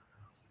do,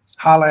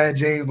 holla at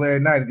James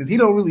Laurinaitis, because he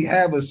don't really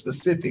have a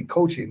specific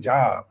coaching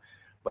job,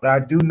 but I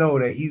do know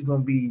that he's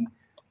gonna be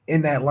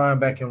in that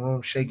linebacking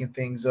room, shaking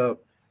things up,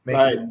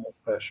 making it more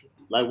special.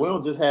 Like, we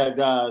don't just have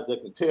guys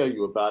that can tell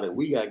you about it.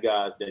 We got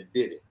guys that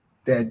did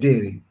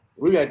it.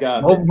 We got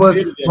guys. Both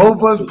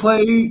of us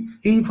played.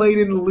 He played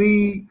in the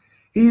league.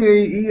 He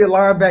a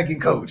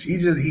linebacking coach. He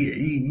just here.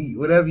 He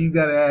whatever you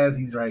got to ask,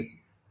 he's right here.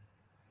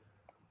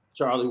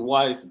 Charlie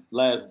Weiss,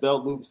 last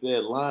belt loop,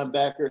 said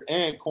linebacker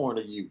and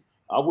corner U.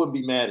 I wouldn't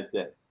be mad at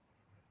that.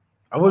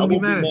 I wouldn't be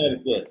mad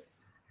at that.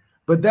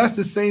 But that's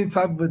the same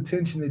type of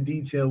attention to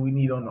detail we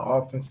need on the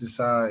offensive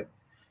side.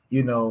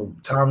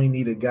 Tommy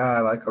need a guy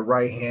like a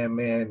right-hand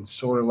man,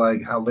 sort of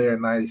like how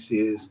Laurinaitis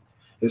is,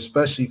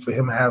 especially for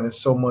him having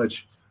so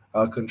much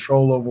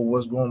control over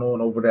what's going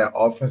on over that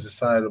offensive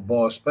side of the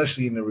ball,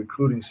 especially in the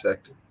recruiting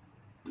sector.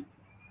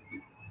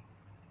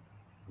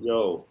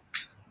 Yo,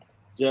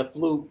 Jeff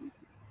Fluke,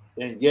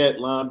 and yet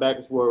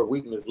linebackers were a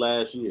weakness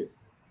last year.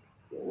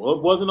 Well,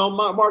 it wasn't on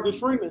Marcus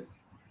Freeman.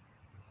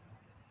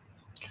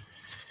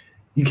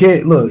 You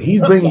can't look. He's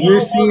That's bringing. the You're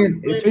whole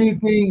market seeing, if thing.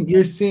 anything,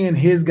 you're seeing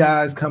his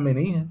guys coming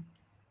in.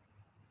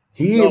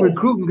 He ain't No,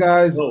 recruiting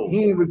guys. no.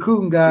 He ain't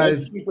recruiting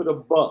Let's guys. keep it a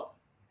buck.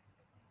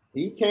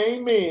 He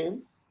came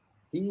in,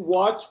 he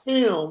watched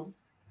film,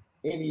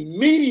 and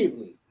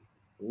immediately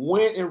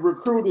went and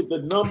recruited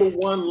the number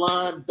one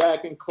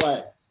linebacker in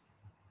class.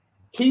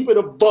 Keep it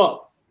a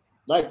buck.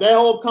 Like that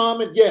whole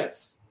comment,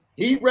 yes.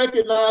 He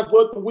recognized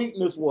what the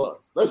weakness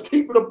was. Let's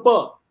keep it a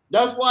buck.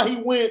 That's why he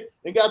went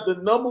and got the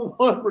number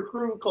one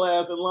recruiting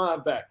class in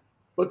linebackers.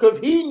 Because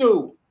he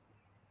knew.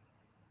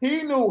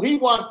 He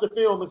watched the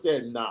film and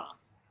said, nah.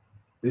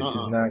 This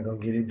is not gonna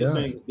get it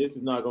done. This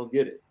is not gonna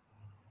get it.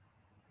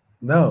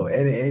 No,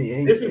 and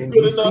This is and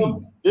good we enough.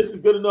 see. This is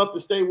good enough to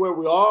stay where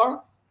we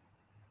are.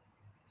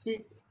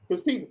 See,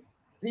 because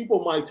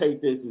people might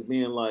take this as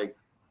being like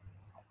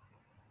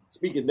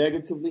speaking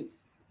negatively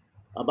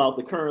about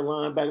the current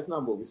linebacker. That's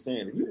not what we're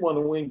saying. If you want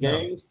to win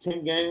games,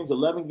 10 games,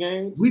 11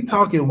 games, we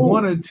talking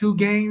one or two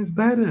games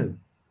better.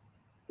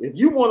 If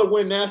you want to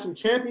win national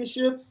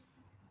championships,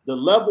 the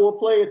level of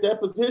play at that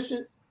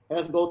position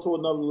has to go to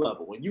another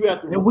level. And you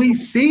have to. And we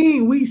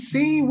seen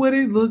what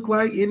it looked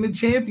like in the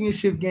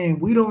championship game.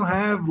 We don't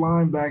have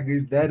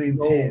linebackers that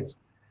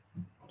intense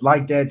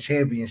like that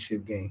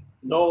championship game.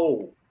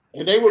 No,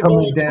 and they were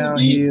coming going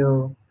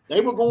downhill.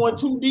 They were going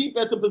too deep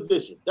at the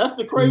position. That's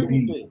the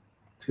crazy thing.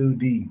 Too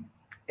deep,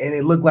 and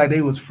it looked like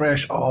they was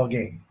fresh all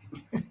game.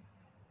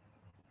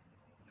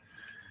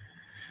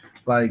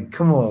 Like,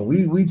 come on,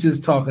 we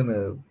just talking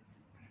to.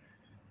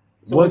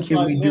 So what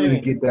can we do to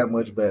get that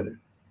much better?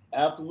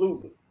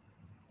 Absolutely.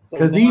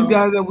 Because these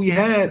guys that we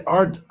had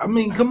are, I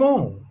mean, come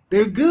on,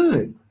 they're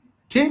good.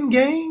 10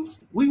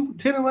 games,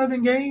 10,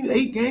 11 games,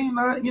 8 games,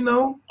 I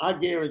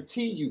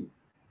guarantee you,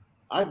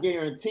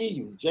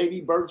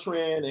 JD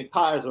Bertrand and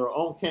Kaiser are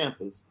on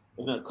campus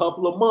in a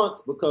couple of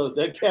months because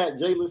that cat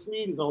Jalen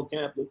Sneed is on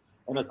campus.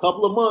 In a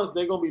couple of months,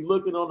 they're gonna be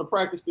looking on the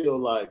practice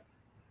field like,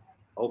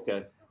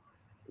 okay,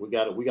 we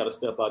gotta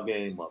step our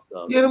game up.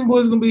 Yeah, them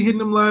boys gonna be hitting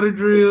them ladder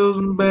drills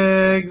and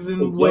bags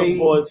and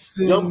weights.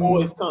 Young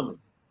boys coming.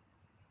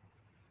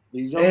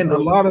 And a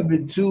lot of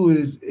it too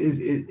is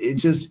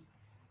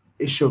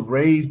it should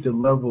raise the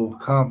level of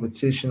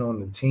competition on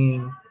the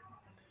team,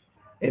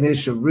 and it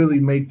should really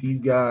make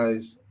these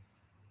guys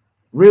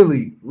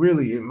really,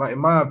 in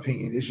my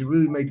opinion, it should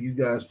really make these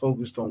guys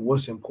focused on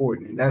what's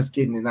important, and that's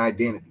getting an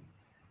identity.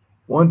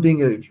 One thing,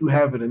 if you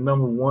have a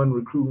number one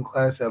recruiting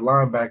class at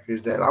linebacker,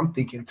 is that I'm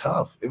thinking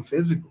tough and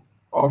physical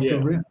off the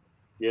rip.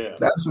 Yeah,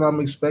 that's what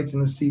I'm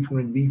expecting to see from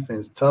the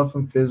defense: tough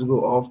and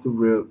physical off the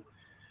rip.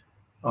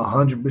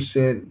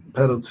 100%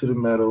 pedal to the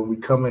metal. We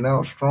coming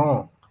out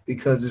strong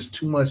because there's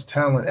too much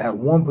talent at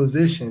one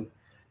position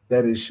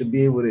that it should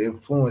be able to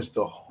influence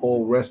the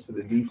whole rest of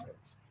the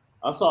defense.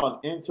 I saw an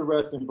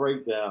interesting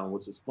breakdown,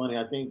 which is funny.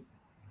 I think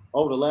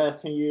over the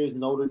last 10 years,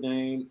 Notre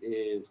Dame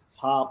is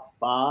top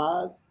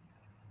 5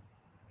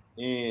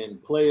 in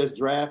players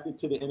drafted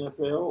to the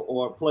NFL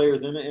or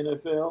players in the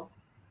NFL.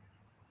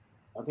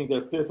 I think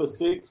they're 5th or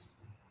 6th.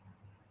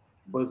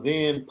 But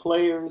then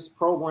programs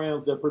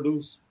that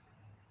produce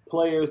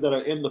players that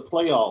are in the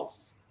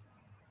playoffs,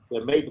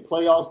 that made the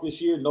playoffs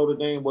this year, Notre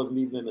Dame wasn't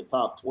even in the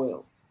top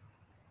 12.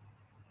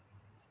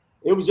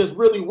 It was just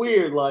really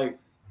weird. Like,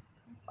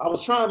 I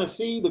was trying to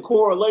see the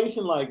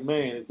correlation. Like,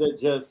 man, is that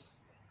just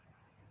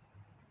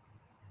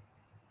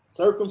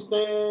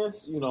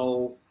circumstance?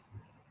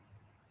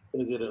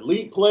 Is it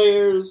elite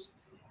players,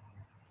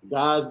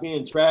 guys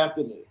being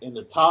drafted in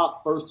the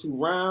top first 2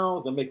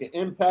 rounds that make an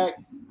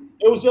impact?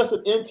 It was just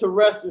an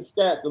interesting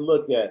stat to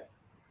look at.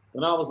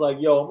 And I was like,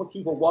 yo, I'm going to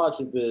keep a watch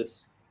of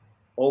this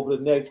over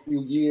the next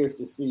few years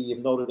to see if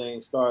Notre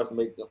Dame starts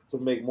to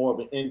make more of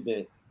an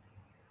indent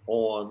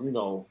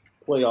on,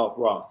 playoff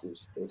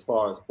rosters as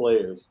far as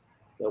players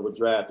that were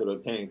drafted or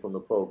came from the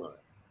program.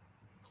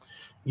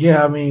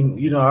 Yeah, I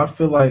mean, I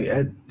feel like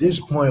at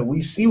this point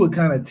we see what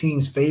kind of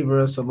teams favor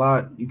us a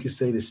lot. You could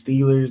say the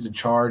Steelers, the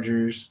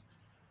Chargers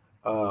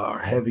are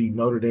heavy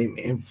Notre Dame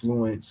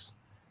influence.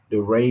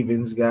 The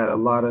Ravens got a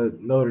lot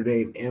of Notre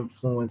Dame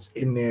influence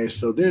in there.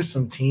 So there's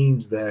some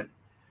teams that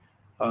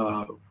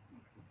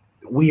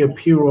we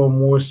appear on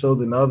more so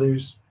than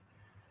others.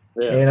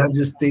 Yeah. And I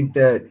just think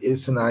that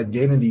it's an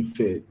identity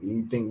fit.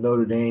 You think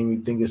Notre Dame, you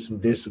think of some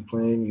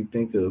discipline, you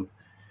think of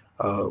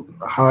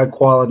high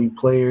quality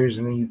players,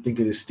 and then you think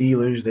of the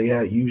Steelers. They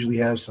usually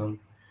have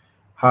some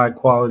high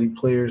quality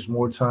players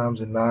more times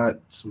than not,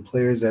 some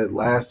players that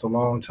last a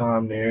long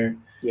time there.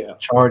 Yeah.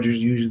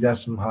 Chargers usually got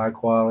some high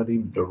quality.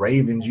 The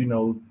Ravens,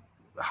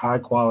 high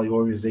quality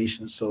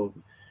organizations. So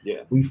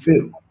yeah, we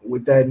fit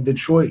with that. In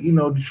Detroit,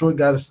 Detroit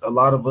got us a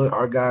lot of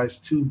our guys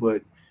too.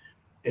 But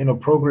in a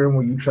program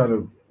where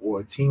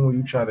or a team where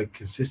you try to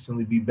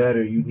consistently be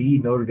better, you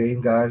need Notre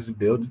Dame guys to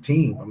build the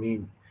team. I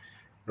mean,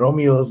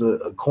 Romeo is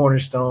a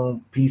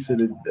cornerstone piece of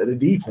the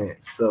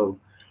defense. So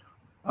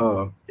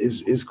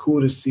it's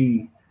cool to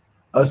see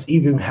us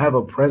even have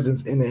a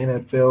presence in the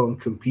NFL and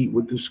compete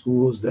with the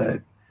schools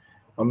that,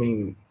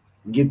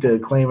 get the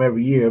acclaim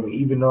every year. I mean,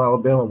 even though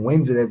Alabama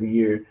wins it every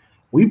year,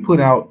 we put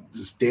out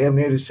just damn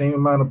near the same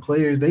amount of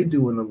players they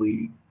do in the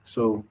league.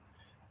 So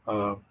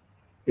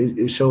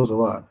it shows a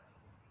lot.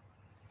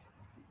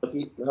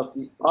 The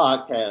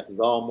podcast is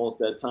almost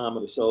that time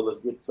of the show. Let's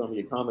get to some of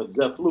your comments.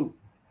 Jeff Fluke,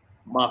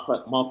 my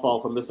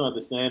fault for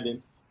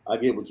misunderstanding. I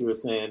get what you were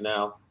saying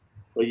now.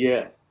 But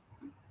yeah,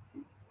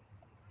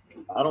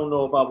 I don't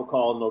know if I would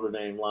call Notre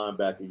Dame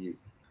linebacker you.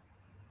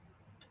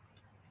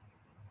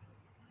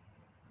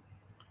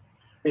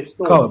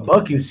 Call it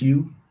buckets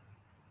you.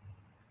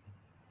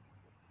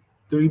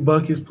 3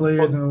 buckets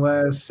players in the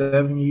last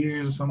 7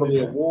 years or something. For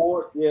the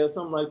award, yeah,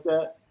 something like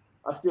that.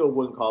 I still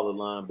wouldn't call it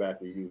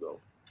linebacker you though.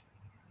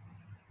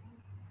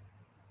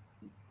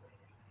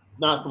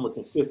 Not from a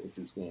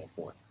consistency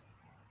standpoint.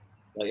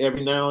 Like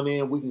every now and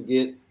then we can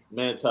get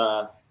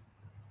Manti,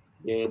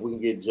 then we can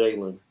get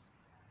Jalen.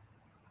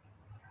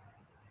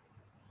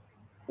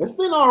 It's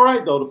been all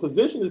right though. The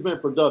position has been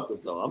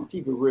productive though. I'm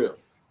keeping it real.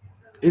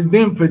 It's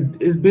been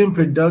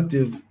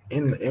productive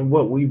in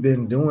what we've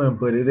been doing,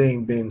 but it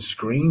ain't been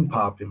screen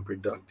popping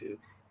productive.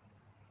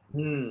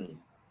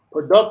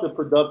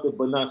 Productive,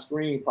 but not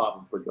screen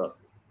popping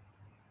productive.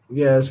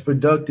 Yeah, it's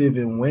productive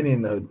in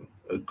winning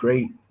a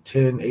great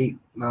 10, 8,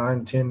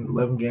 9, 10,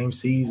 11 game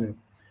season.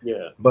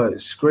 Yeah.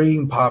 But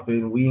screen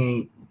popping, we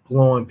ain't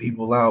blowing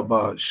people out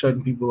by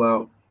shutting people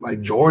out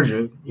like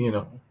Georgia, you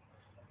know.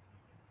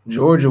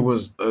 Georgia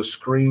was a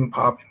screen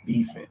popping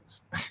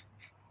defense.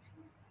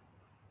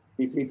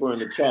 People in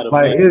the chat are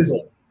like mad.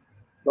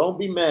 Don't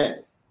be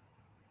mad.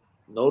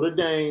 Notre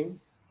Dame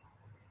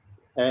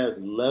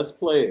has less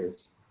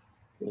players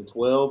than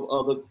 12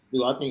 other.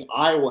 I think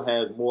Iowa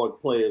has more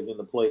players in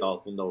the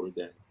playoffs than Notre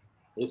Dame.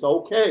 It's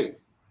okay.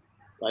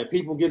 Like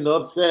people getting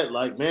upset,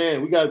 like,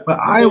 man, we got. But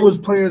Iowa's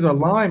players are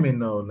linemen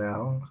though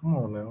now. Come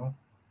on now.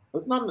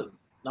 It's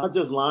not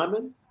just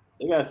linemen.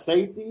 They got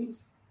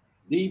safeties,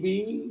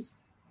 DBs,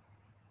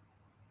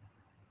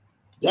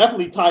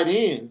 definitely tight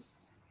ends.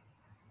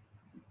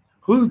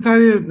 Who's the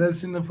tight end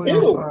that's in the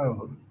playoffs for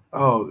Iowa?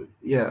 Oh,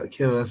 yeah,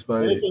 Kittle, that's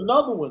about it. There's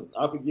another one,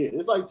 I forget.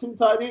 It's like 2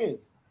 tight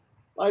ends.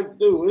 Like,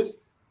 dude,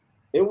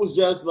 it was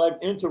just like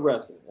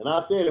interesting. And I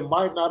said it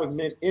might not have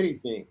meant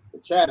anything. The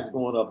chat is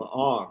going up in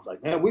arms.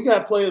 Like, man, we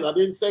got players. I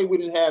didn't say we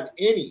didn't have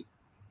any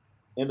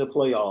in the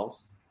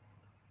playoffs.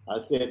 I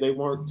said they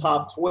weren't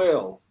top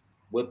 12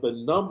 with the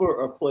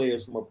number of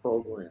players from a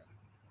program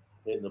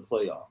in the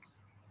playoffs.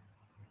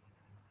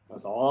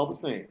 That's all I'm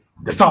saying.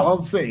 That's all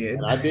I'm saying.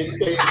 And I didn't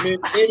say it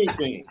meant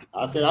anything.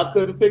 I said I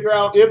couldn't figure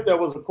out if there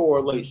was a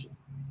correlation.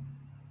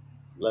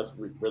 Let's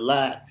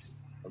relax.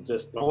 I'm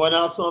just throwing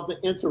out something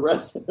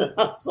interesting that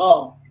I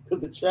saw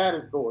because the chat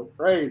is going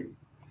crazy.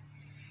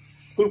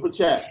 Super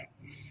chat,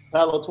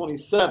 Palo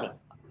 27.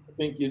 I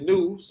think you're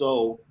new,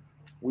 so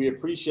we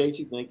appreciate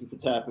you. Thank you for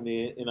tapping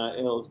in.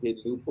 NILs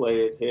getting new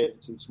players, heading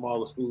to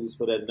smaller schools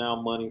for that now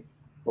money,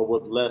 but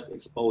with less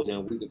exposure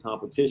and weaker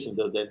competition.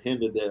 Does that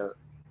hinder their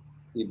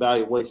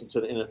evaluation to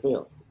the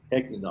NFL?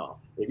 Heck no.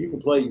 If you can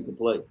play, you can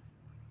play.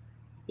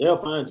 They'll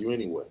find you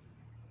anyway.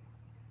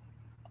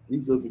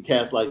 You look at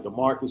cats like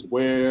DeMarcus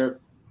Ware,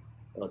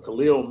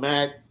 Khalil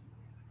Mack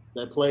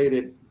that played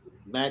at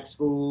Mac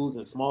schools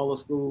and smaller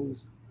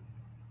schools.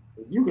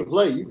 If you can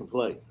play, you can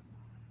play.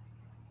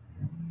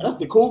 That's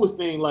the coolest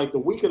thing. Like the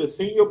week of the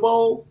Senior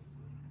Bowl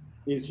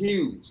is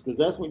huge because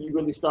that's when you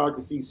really start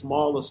to see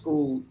smaller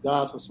school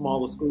guys from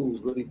smaller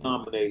schools really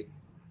dominate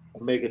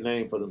and make a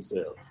name for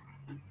themselves.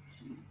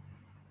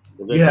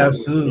 Yeah,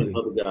 absolutely.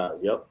 Other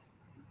guys, yep.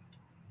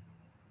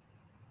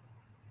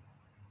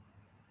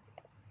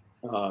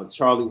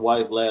 Charlie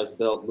White's last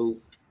belt,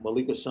 Luke.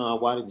 Malika Sean,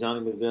 why did Johnny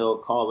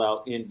Manziel call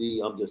out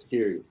ND? I'm just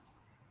curious.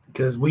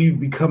 Because we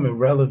becoming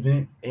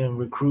relevant in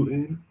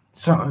recruiting,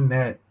 something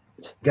that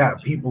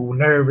got people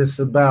nervous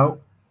about.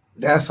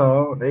 That's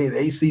all.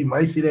 They see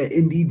that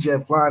ND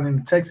jet flying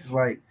into Texas.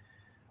 Like,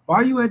 why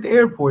are you at the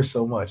airport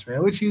so much,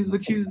 man? What you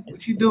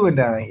doing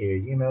down here?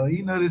 You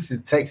know this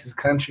is Texas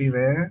country,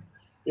 man.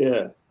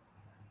 Yeah.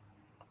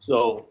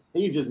 So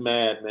he's just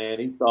mad, man.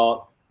 He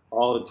thought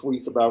all the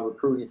tweets about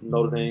recruiting from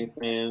Notre Dame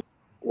fans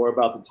were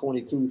about the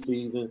 22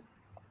 season.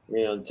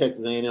 You know,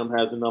 Texas A&M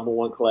has the number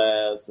 1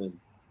 class, and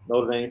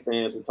Notre Dame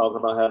fans were talking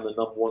about having the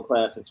number 1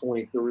 class in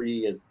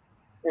 23. And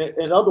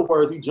in other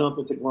words, he jumped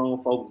into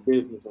grown folks'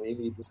 business, and he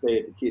needs to stay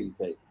at the kiddie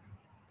table.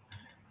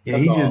 Yeah,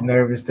 he's just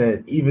nervous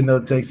that even though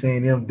Texas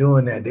A&M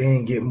doing that, they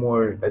ain't get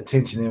more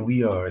attention than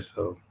we are.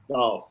 So,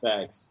 oh,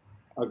 facts.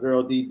 Our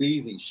girl D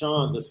Beezy,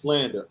 Sean the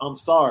slander. I'm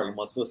sorry,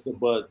 my sister,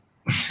 but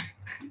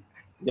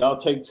y'all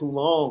take too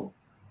long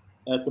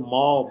at the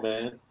mall,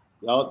 man.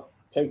 Y'all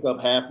take up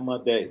half of my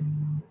day.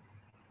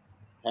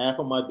 Half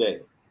of my day.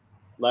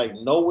 Like,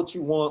 know what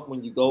you want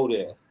when you go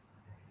there.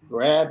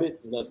 Grab it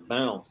and let's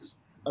bounce.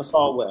 That's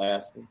all we're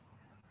asking.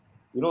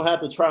 You don't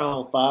have to try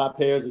on 5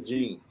 pairs of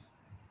jeans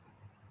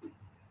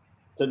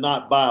to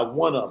not buy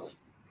one of them.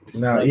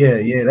 No,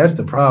 yeah, that's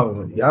the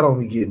problem. Y'all don't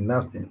be getting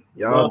nothing.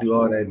 Y'all do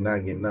all that and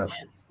not get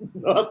nothing.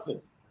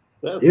 Nothing.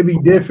 It'd be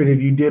different if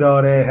you did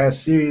all that, had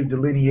serious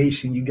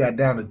delineation. You got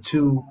down to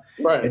 2,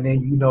 right? And then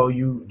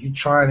you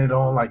trying it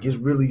on like it's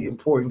really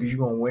important because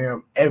you're gonna wear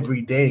them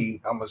every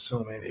day. I'm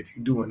assuming if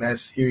you're doing that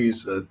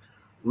serious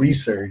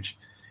research,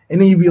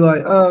 and then you'd be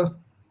like,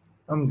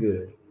 I'm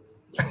good.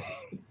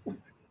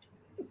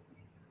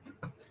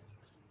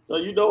 So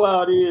you know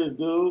how it is,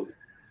 dude.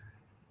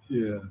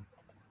 Yeah.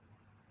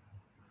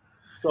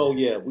 So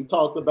yeah, we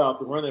talked about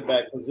the running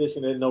back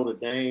position at Notre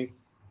Dame,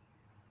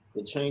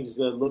 the changes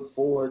that look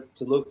forward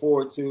to,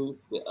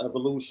 the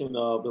evolution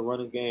of the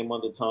running game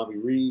under Tommy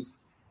Rees.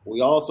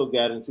 We also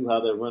got into how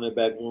that running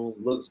back room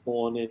looks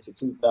going into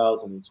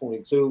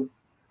 2022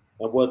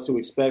 and what to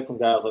expect from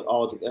guys like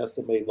Aldrick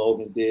Estime,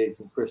 Logan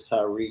Diggs, and Chris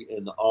Tyree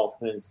in the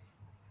offense.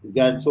 We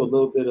got into a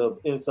little bit of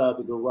Inside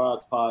the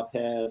Garage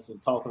podcast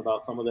and talking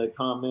about some of their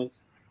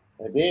comments.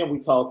 And then we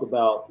talked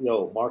about,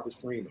 Marcus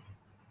Freeman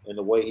and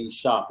the way he's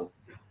shopping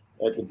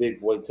at the big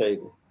boy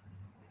table.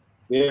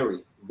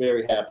 Very,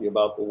 very happy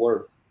about the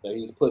work that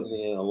he's putting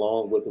in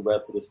along with the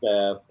rest of the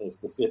staff and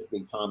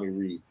specifically Tommy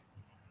Rees.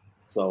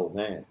 So,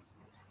 man,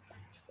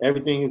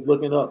 everything is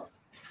looking up.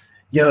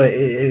 Yo, it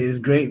is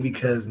great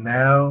because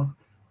now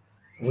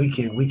we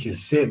can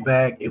sit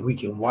back and we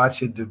can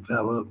watch it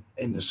develop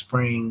in the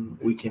spring.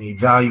 We can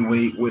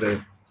evaluate with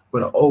an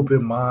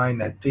open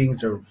mind that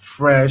things are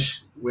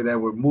fresh, that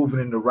we're moving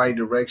in the right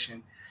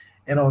direction.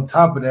 And on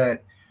top of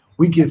that,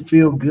 we can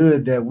feel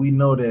good that we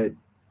know that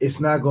it's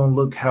not going to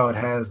look how it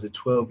has the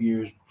 12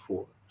 years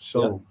before.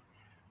 So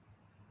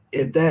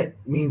if that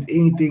means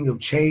anything of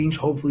change,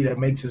 hopefully that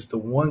makes us the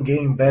one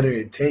game better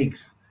it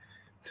takes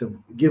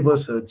to give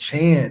us a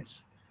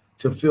chance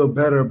to feel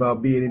better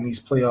about being in these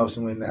playoffs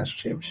and win national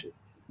championship.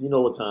 You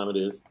know what time it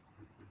is.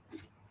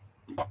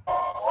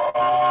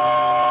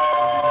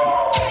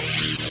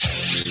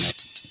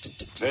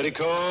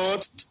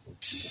 Petticoat.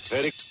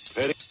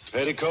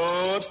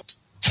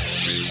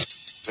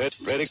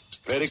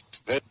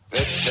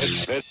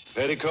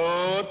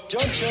 Petticoat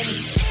Junction.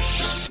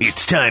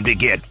 It's time to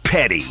get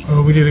petty.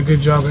 Oh, we did a good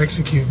job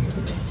executing.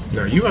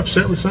 Are you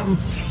upset with something?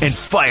 And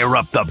fire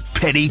up the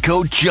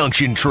Petticoat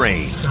Junction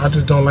train. I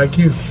just don't like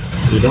you.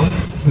 You don't?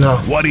 No.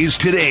 What is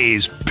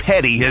today's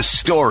petty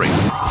history?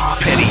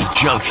 Petty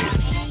Junction.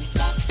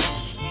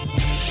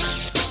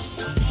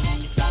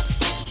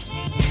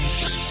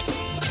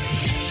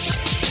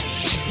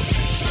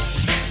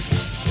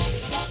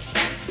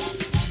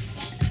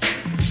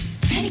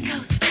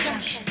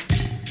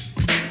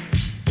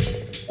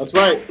 That's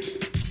right.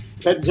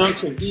 Petty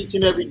Junction, each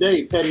and every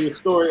day. Petty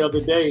story of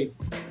the day.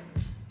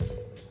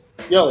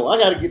 Yo, I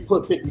got to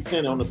put 50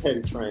 Cent on the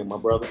petty train, my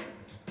brother.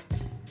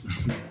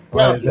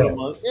 Why is that?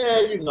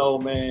 Yeah,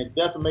 man.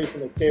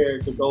 Defamation of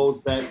character goes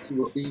back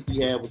to a beef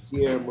he had with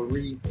Thierry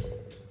Marie.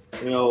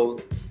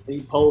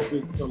 He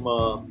posted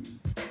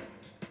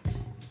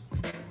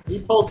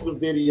a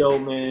video,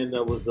 man,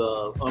 that was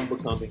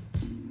unbecoming.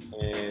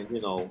 And,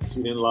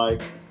 she didn't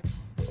like.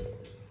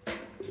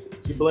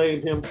 She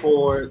blamed him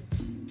for it.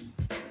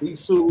 He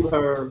sued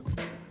her,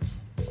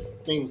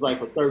 things like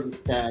for 30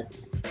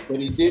 stacks, but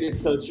he did it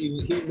because he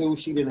knew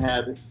she didn't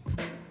have it.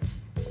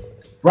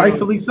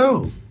 Rightfully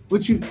so.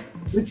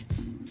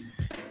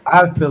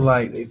 I feel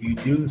like if you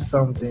do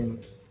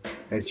something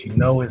that you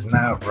know is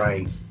not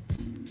right,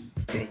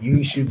 then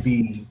you should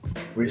be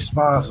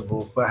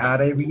responsible for how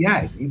they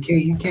react. You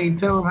can't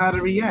tell them how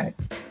to react.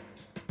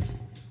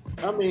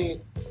 I mean,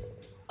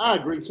 I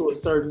agree to a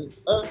certain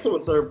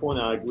point.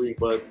 I agree,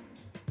 but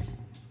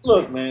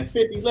look, man,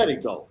 50, let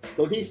it go,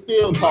 because he's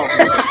still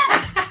talking.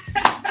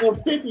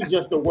 50's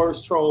just the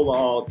worst troll of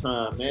all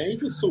time, man.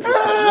 He's just super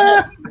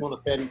on a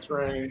petty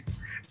train.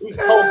 He's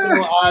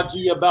posting on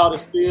IG about it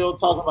still,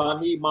 talking about I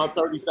need my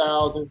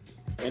 30,000,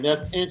 and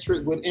that's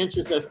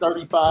interest that's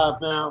 35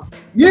 now.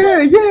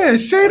 Yeah,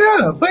 straight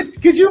up.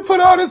 But could you put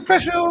all this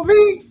pressure on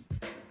me?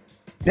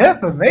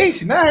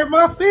 Defamation, that hurt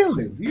my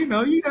feelings. You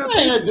got.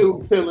 Man, that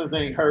dude feelings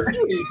ain't hurt.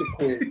 You need to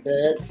quit,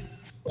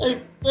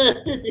 man.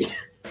 Man,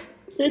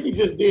 50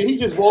 just did. He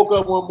just woke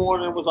up one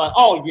morning and was like,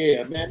 "Oh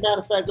yeah, man. Matter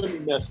of fact, let me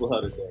mess with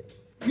her today."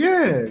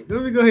 Yeah,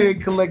 let me go ahead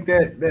and collect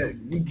that.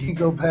 You can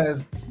go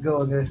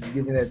on this and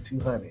give me that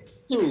 200.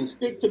 Dude,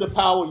 stick to the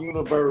power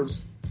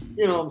universe.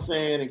 You know what I'm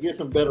saying, and get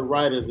some better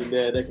writers in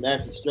there that can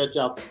actually stretch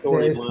out the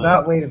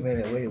storyline. Wait a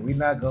minute. We're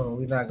not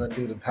gonna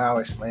do the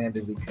power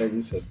slander because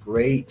it's a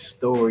great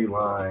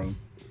storyline.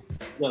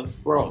 Yeah,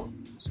 bro.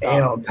 Stop.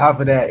 And on top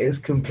of that, it's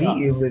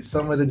competing with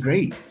some of the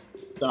greats.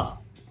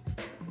 Stop.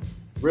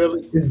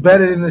 Really? It's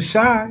better than The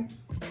Shy.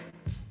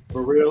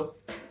 For real?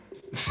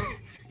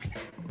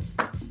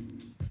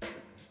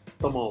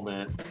 Come on,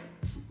 man.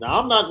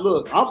 Now, I'm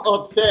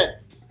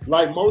upset.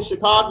 Like most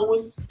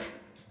Chicagoans,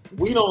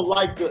 we don't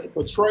like the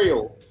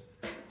portrayal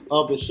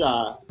of The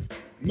Shy.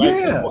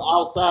 People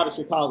outside of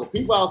Chicago.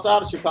 People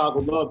outside of Chicago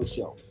love the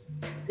show.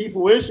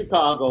 People in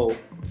Chicago,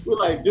 we're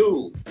like,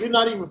 dude, you're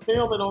not even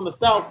filming on the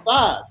South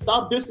Side.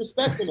 Stop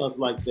disrespecting us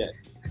like that.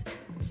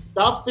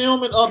 Stop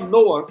filming up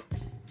north,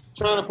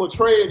 trying to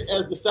portray it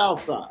as the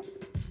South Side.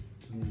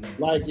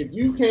 Like, if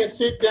you can't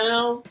sit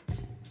down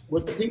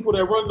with the people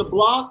that run the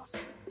blocks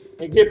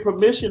and get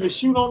permission to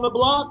shoot on the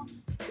block,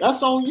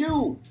 that's on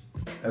you.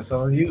 That's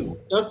on you.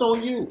 That's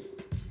on you.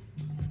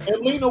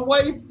 And Lena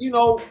Waithe, you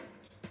know,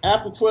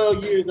 after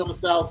 12 years on the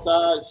South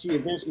Side, she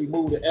eventually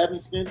moved to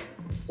Evanston.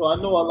 So I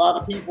know a lot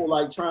of people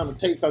like trying to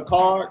take her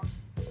card.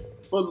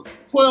 But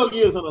 12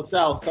 years on the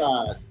South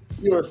Side,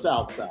 you're a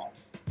South Side.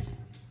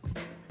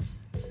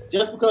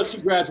 Just because she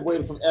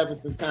graduated from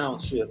Evanston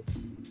Township,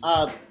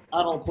 I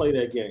don't play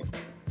that game.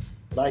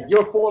 Like,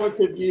 your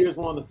formative years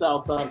were on the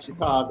South Side of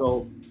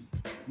Chicago,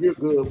 you're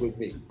good with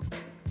me.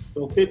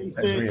 So 50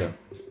 Cent,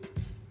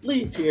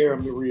 leave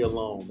Tierra Marie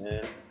alone,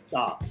 man.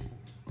 Stop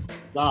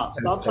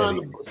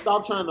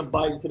trying to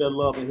bite into that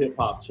love and hip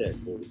hop check,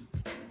 dude.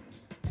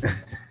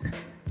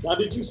 Now,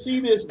 did you see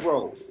this,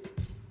 bro?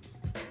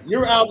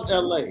 You're out in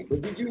LA,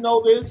 but did you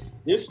know this?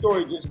 This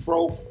story just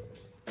broke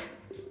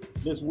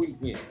this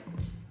weekend.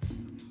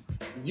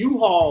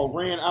 U-Haul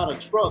ran out of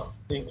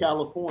trucks in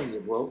California,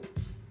 bro.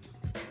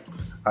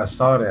 I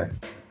saw that.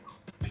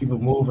 People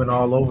moving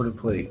all over the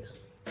place.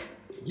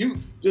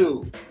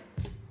 Dude.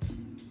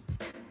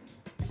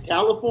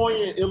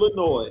 California and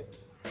Illinois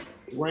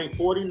ranked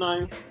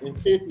 49th and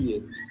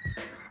 50th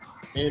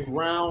in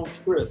round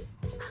trip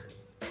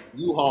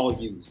U-Haul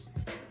use.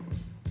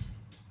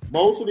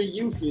 Most of the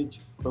usage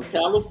from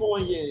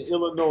California and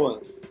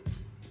Illinois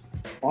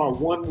are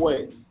one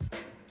way.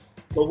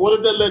 So what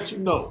does that let you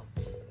know?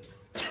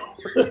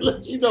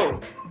 Let you know.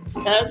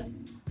 I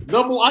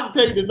can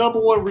tell you the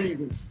number one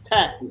reason: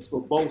 taxes for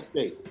both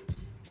states.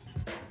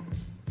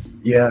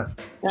 Yeah.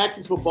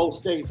 Taxes for both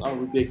states are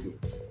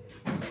ridiculous.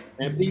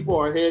 And people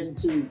are heading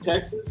to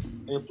Texas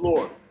and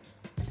Florida.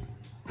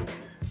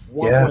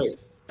 One way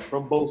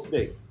from both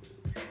states.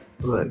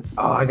 Look,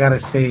 all I gotta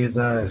say is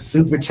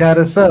super chat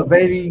us up,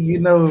 baby.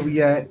 You know where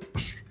we at.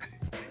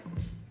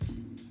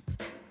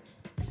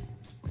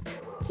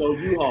 So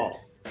U-Haul.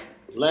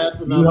 Last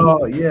but not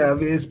U-Haul, least. yeah, I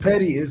mean it's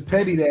petty. It's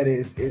petty that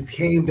it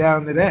came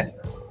down to that.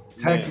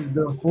 Texas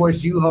done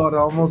forced U-Haul to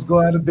almost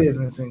go out of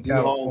business in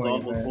California.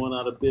 U-Haul's almost going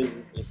out of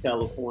business in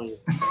California.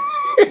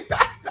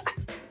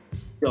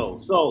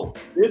 So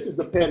this is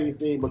the petty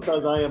thing,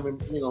 because I am in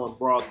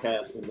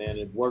broadcasting, man,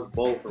 and work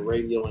both in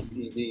radio and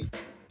TV.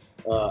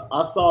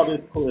 I saw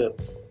this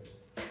clip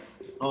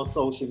on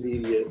social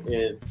media,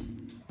 and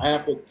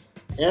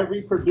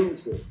every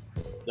producer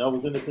that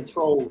was in the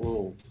control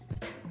room,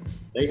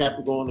 they have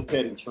to go on the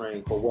petty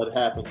train for what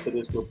happened to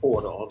this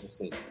reporter on the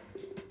scene.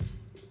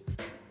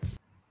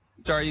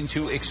 Starting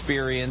to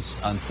experience,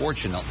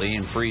 unfortunately,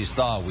 in freeze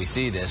thaw, we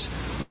see this,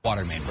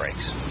 water main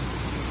breaks.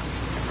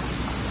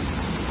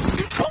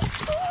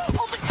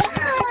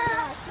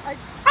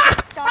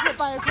 Got hit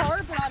by a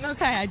car, but I'm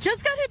okay. I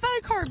just got hit by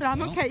a car, but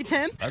I'm okay,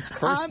 Tim. That's the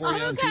first for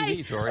you on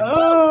TV, Tori.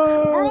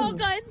 We're all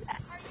good.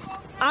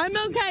 I'm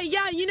okay.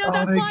 Yeah,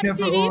 that's live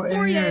TV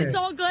for you. It's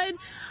all good.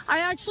 I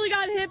actually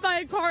got hit by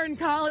a car in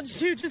college,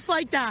 too, just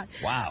like that.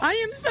 Wow. I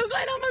am so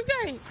glad I'm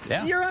okay.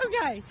 Yeah. You're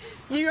okay.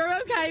 You're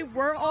okay.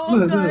 We're all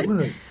good.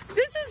 Look.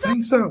 This is say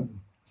something.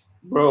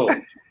 Bro.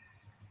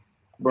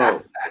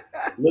 Look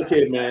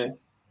here, man.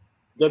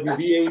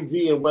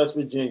 WVAZ in West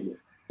Virginia.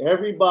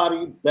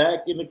 Everybody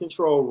back in the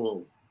control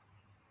room.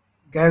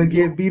 Gotta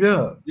get beat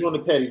up. You're on the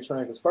petty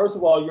train, because first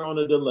of all, you're on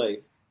a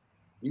delay.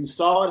 You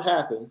saw it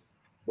happen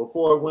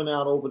before it went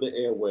out over the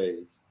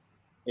airwaves,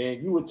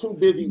 and you were too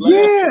busy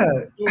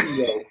laughing in the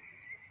studio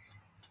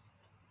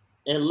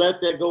and let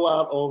that go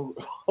out over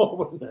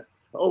the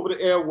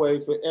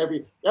airwaves for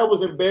that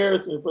was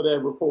embarrassing for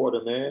that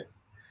reporter, man.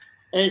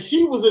 And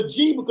she was a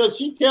G because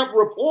she kept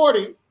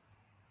reporting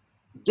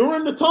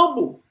during the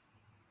tumble.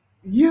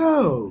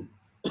 Yo,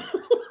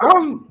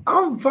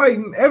 I'm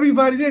fighting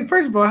everybody there.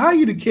 First of all, how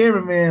you the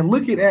cameraman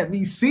looking at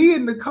me,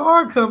 seeing the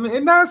car coming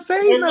and not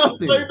saying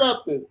nothing? Not say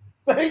nothing.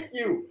 Thank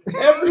you.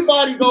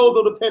 Everybody goes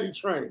on the petty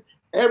train.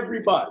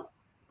 Everybody.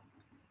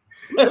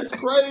 That's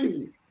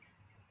crazy.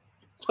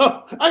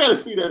 So I gotta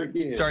see that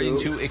again. Starting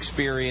to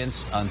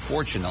experience,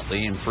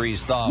 unfortunately, in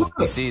freeze thaw,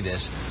 we see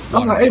this.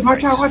 I'm like, hey,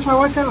 watch out. Oh my gosh,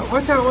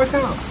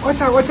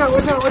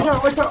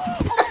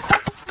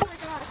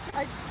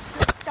 I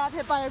just got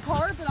hit by a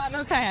car, but I'm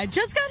okay. I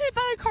just got hit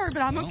by a car,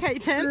 but I'm okay,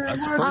 Tim.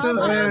 That's the I'm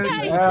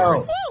okay.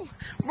 Out. Woo!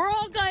 We're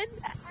all good.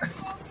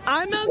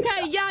 I'm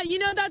okay. Yeah,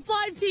 that's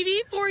live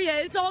TV for you.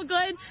 It's all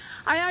good.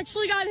 I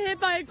actually got hit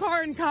by a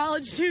car in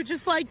college, too,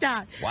 just like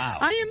that. Wow.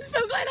 I am so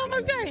glad I'm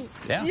okay.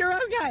 Yeah. You're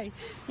okay.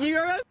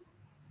 You're okay.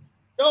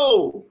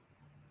 Yo.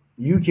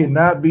 You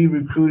cannot be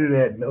recruited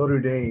at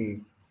Notre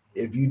Dame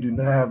if you do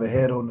not have a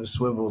head on the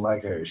swivel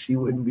like her. She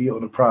wouldn't be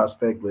on the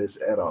prospect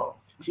list at all.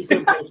 She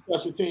couldn't play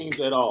special teams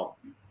at all.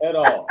 At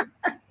all.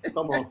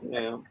 Come on,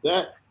 fam.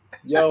 I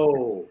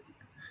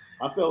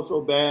felt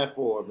so bad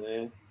for her,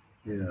 man.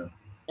 Yeah.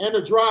 And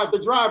the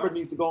driver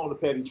needs to go on the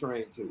petty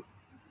train too.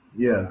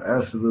 Yeah,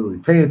 absolutely.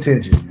 Pay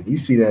attention. You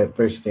see that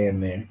person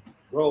standing there.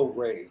 Road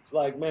rage.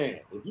 Like,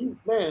 man,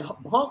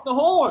 honk the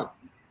horn.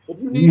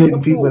 If you need You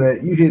hitting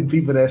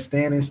people that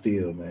standing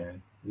still,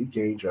 man. You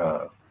can't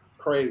drive.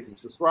 Crazy.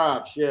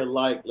 Subscribe, share,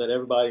 like, let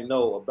everybody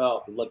know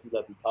about the Lucky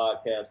Lefty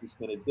podcast. We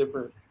spend a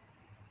different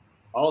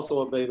Also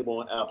available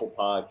on Apple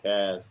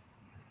Podcasts,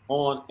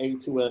 on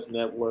A2S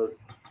Network,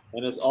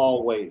 and as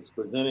always,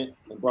 presented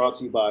and brought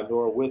to you by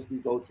Anora Whiskey.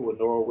 Go to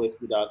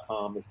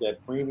AnoraWhiskey.com. It's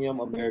that premium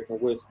American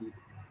whiskey.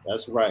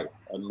 That's right,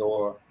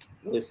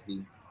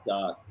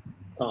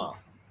 AnoraWhiskey.com.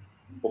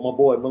 For my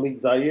boy Malik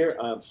Zaire,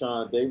 I'm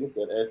Sean Davis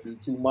at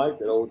SD2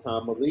 Mics at Old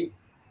Time Malik.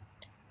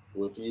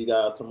 We'll see you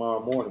guys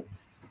tomorrow morning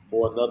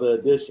for another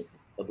edition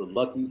of the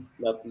Lucky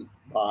Lefty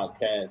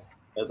Podcast.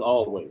 As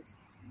always,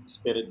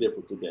 spin it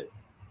different today.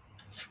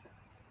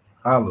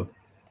 Holla.